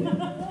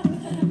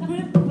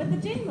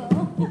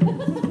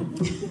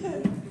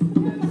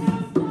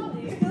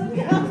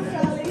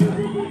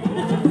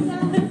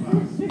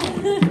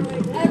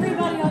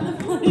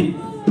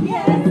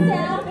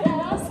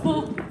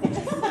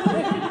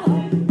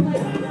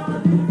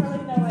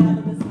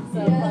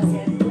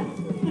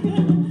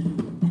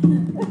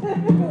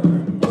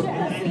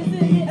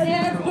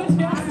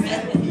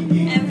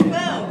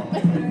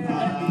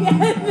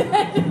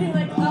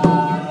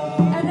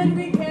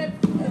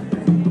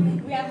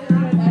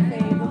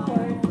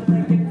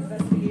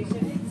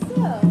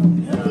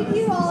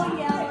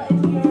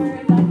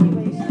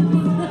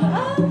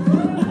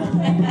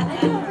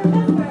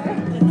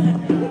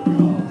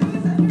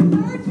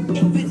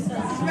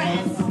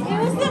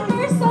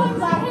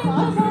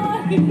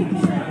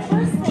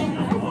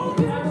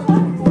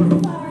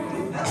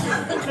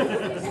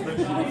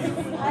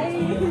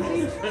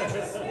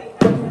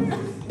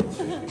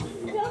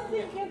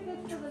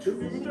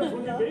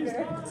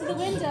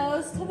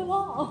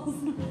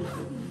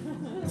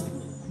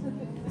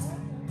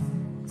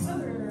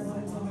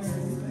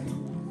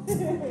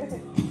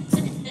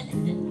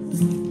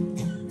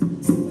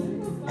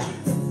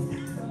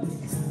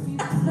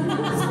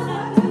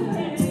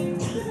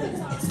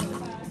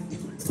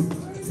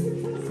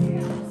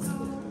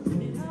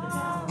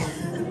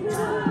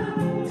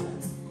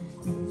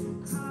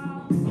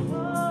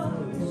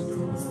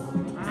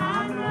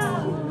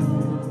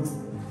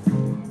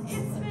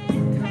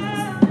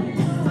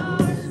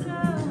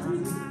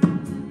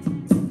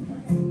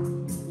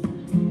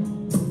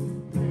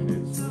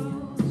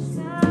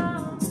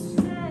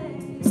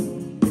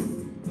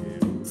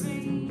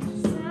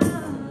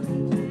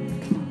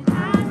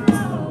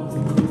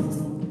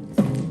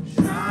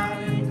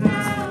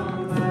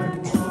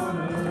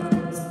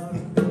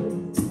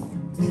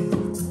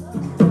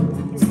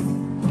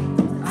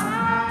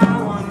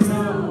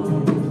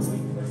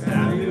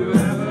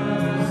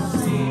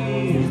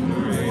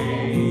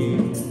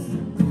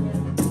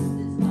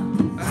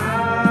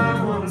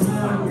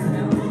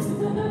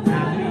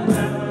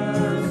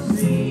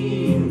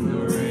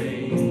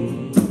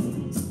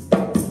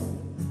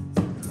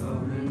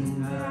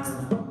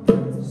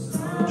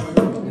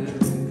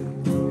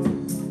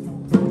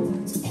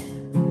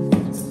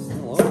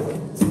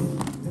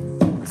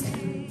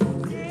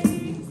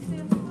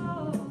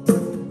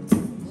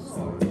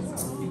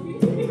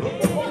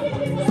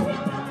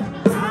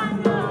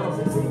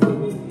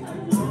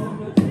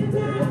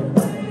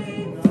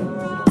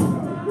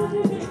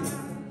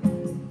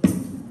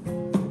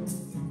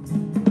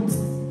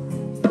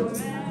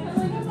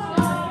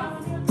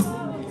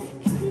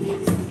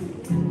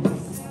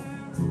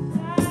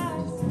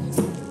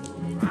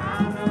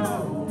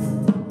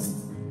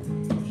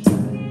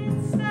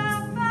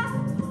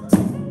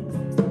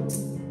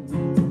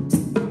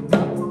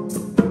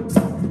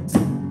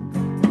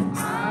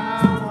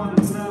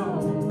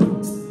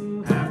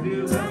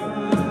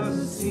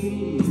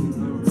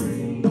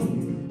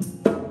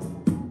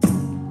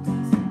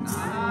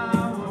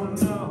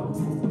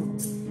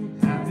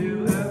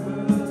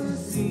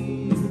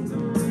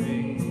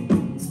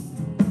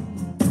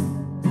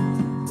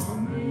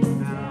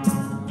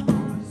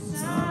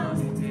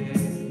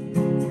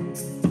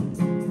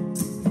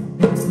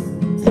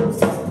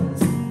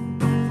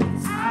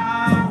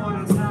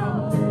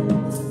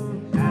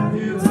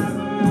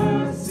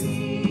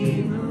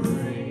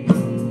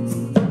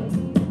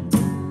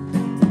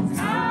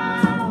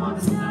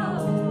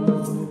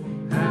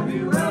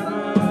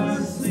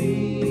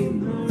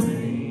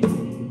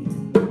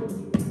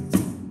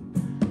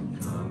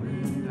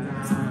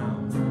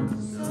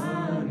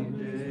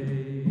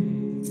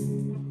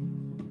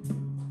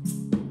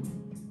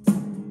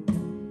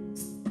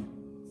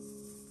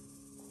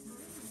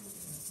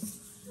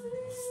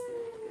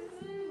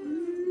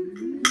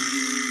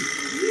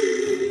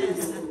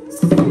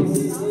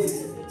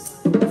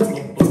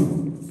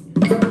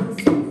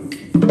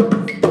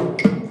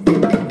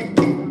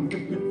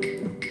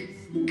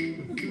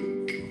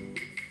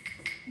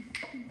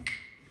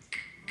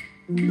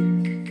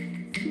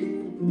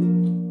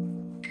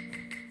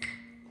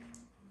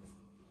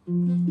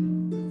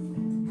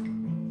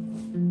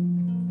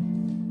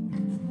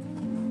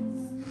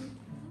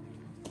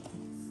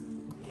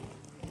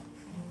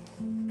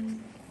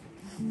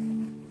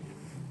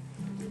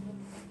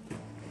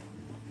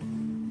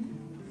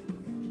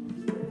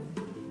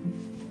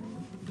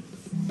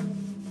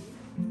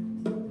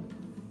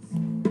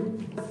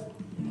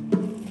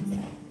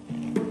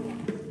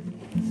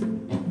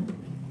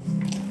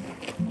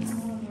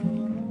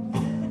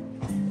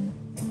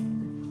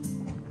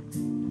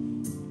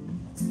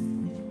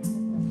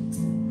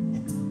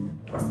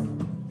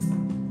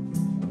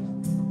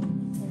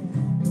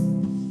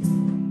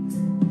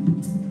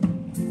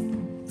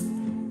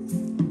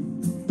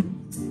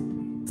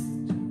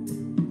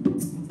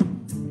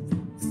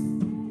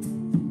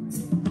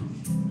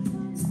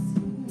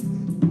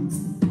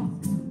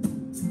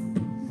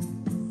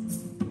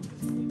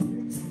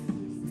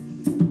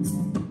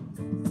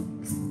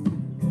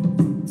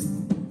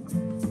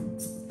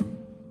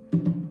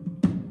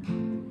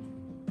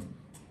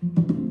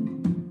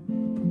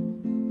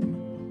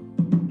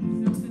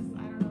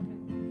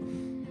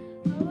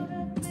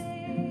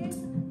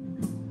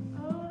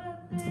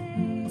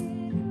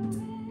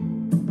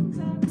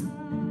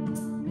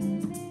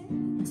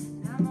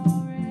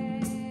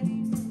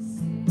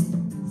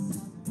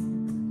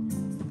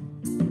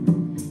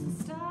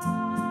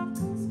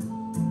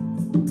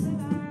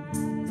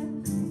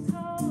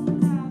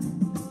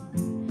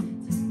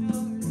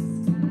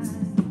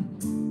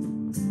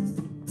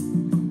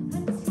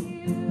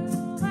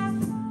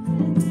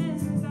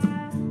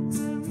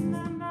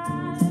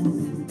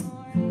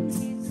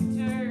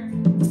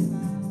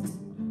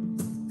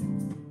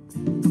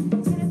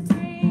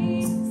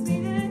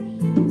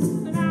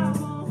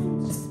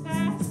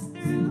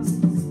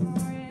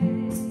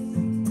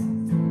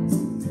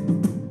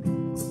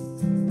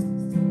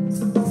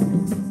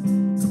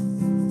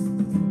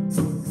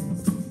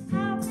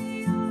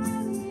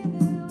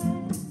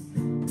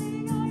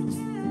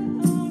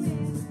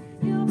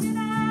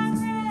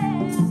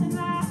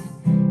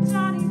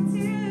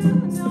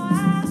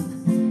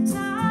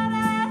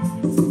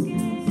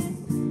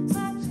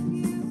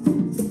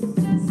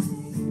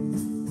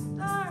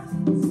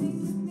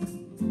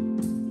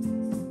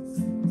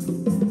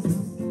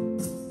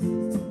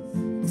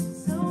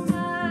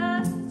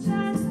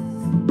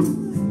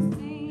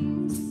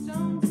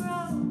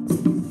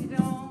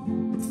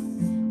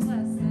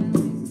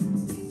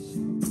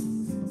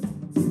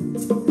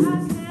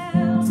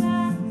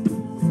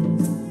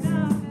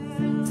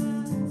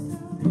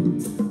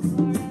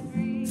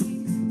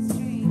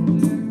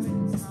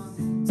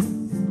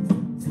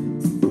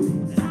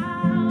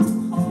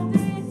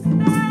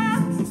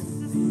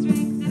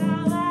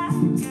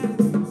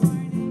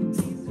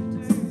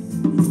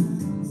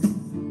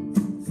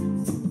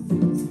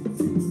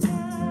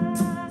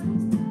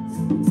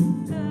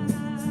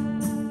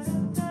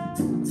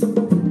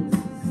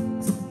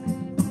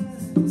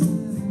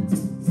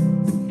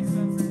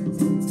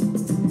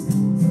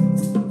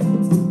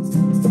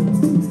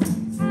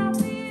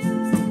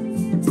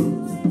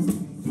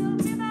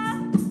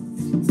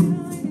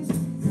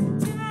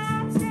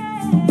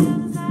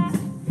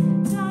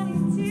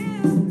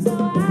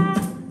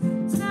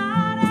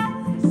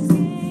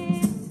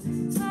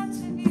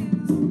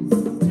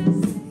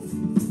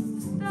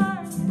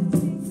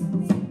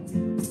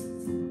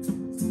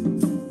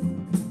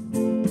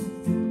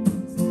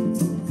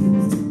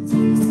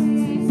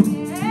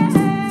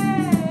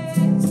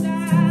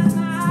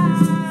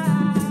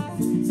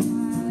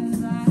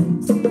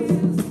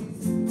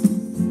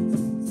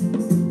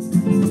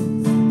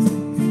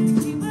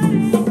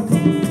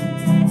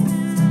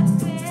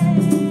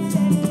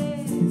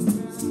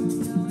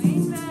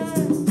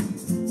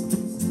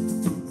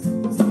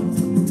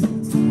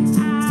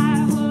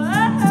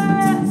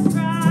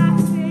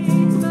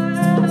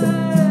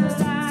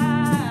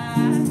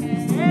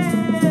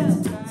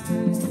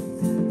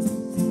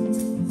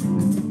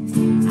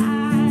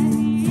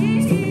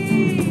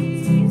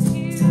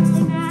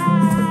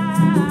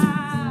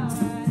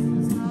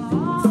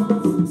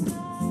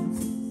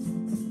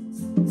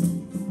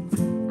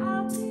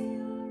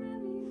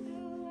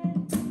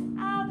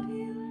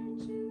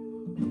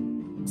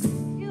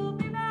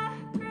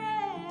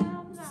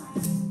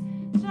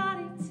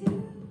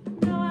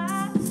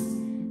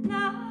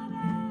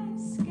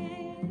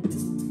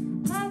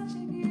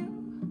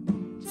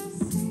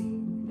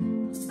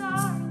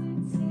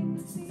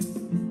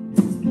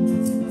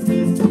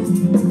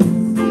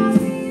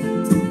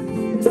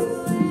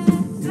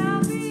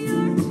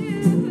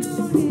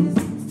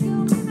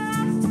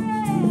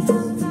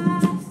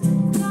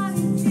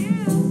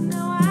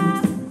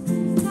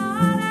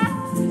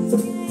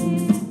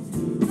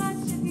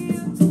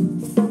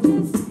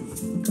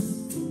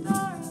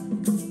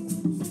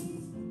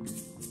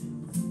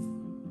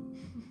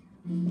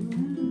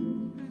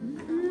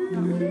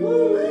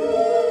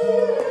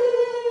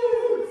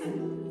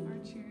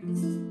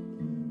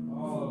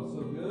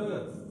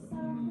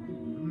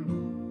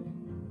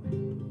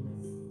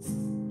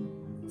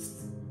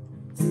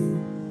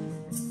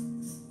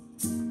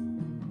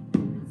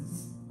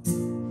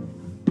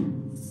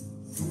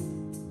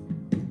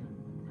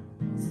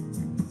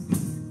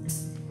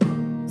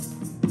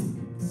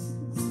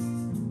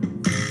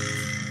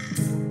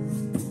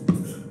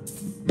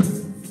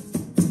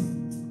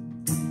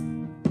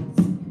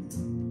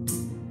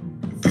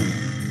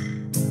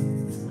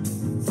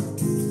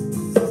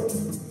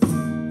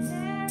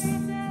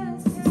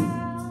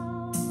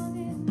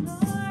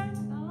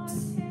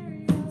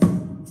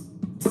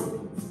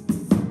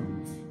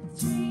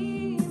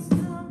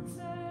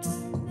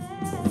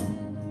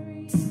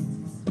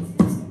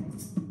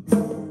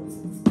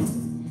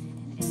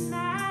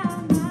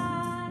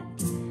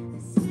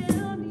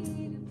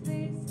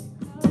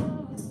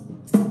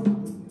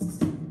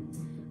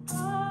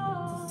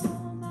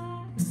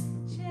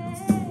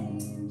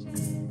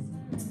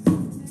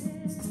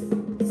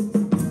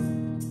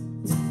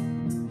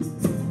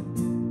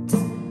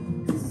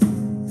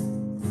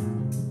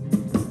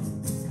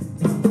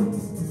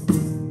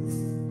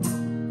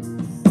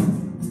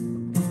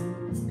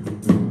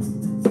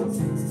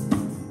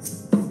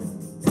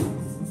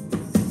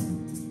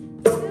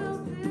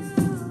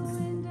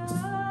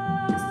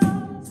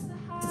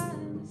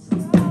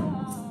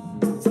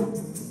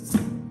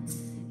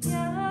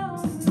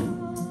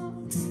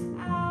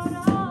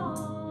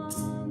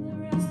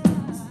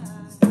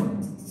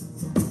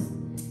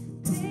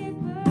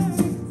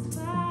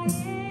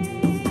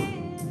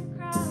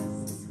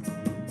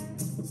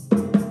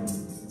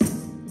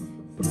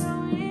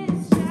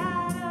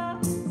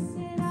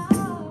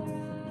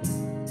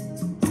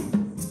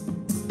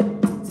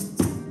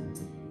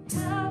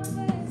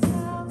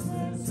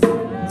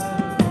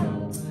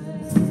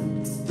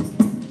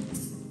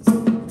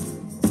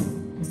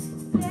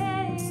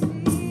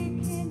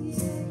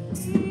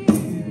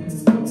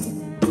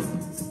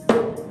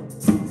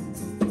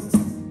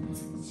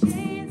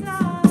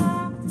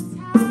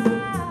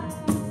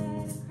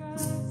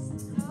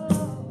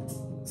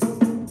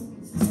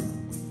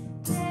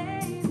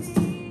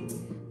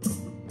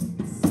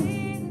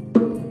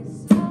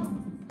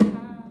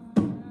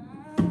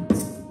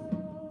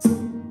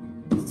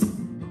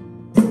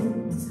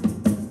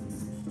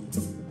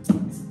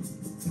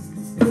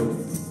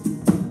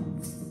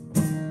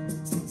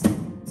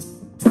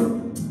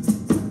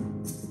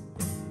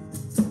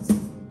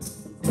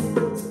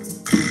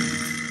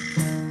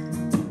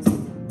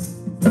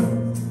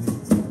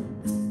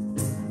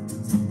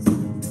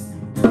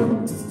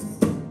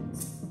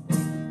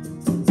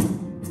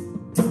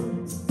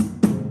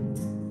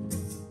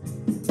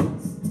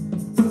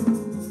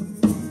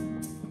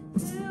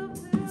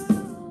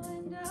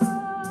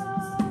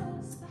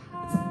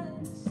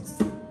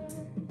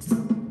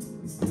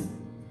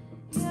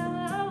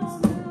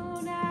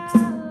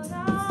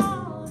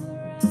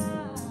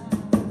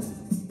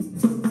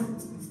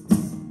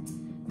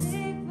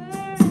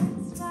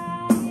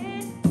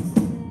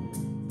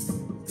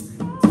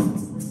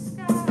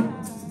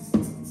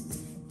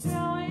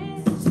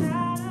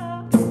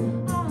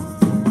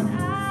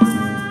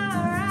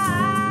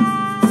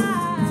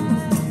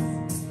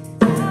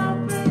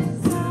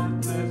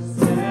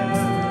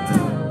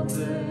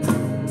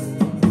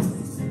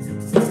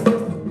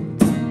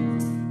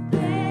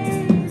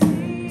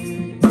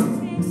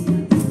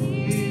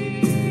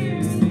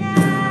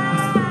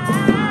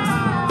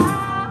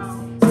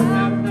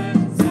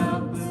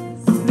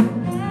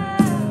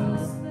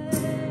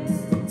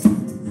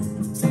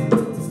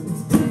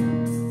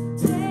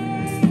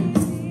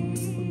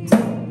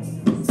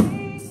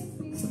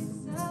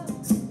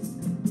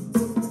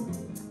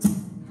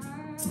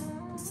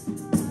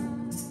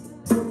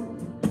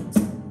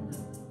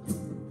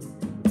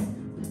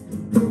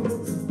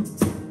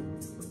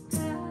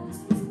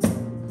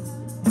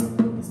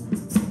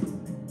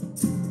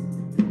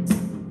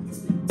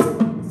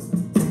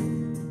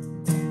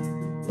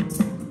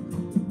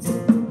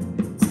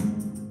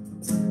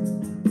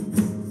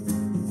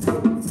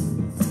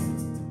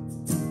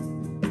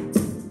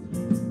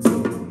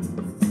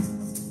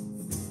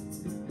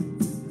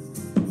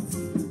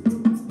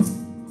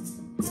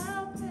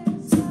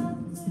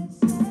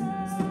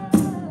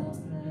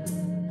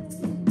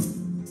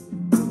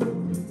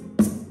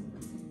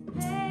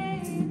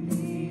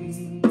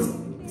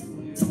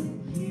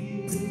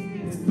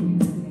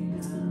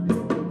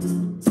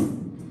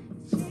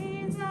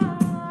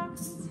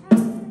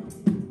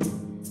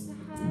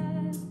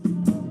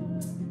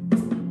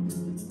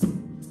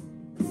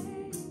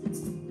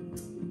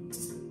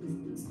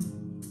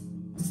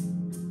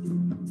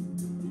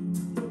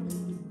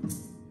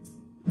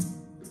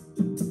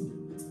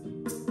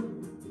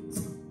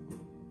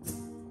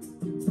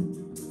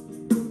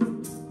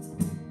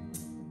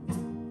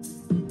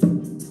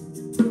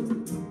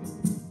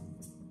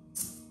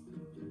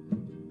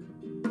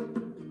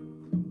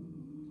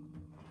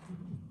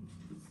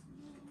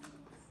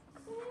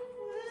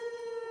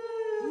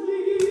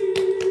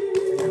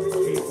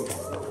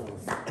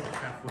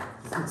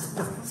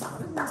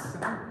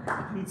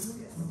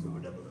 Freeway,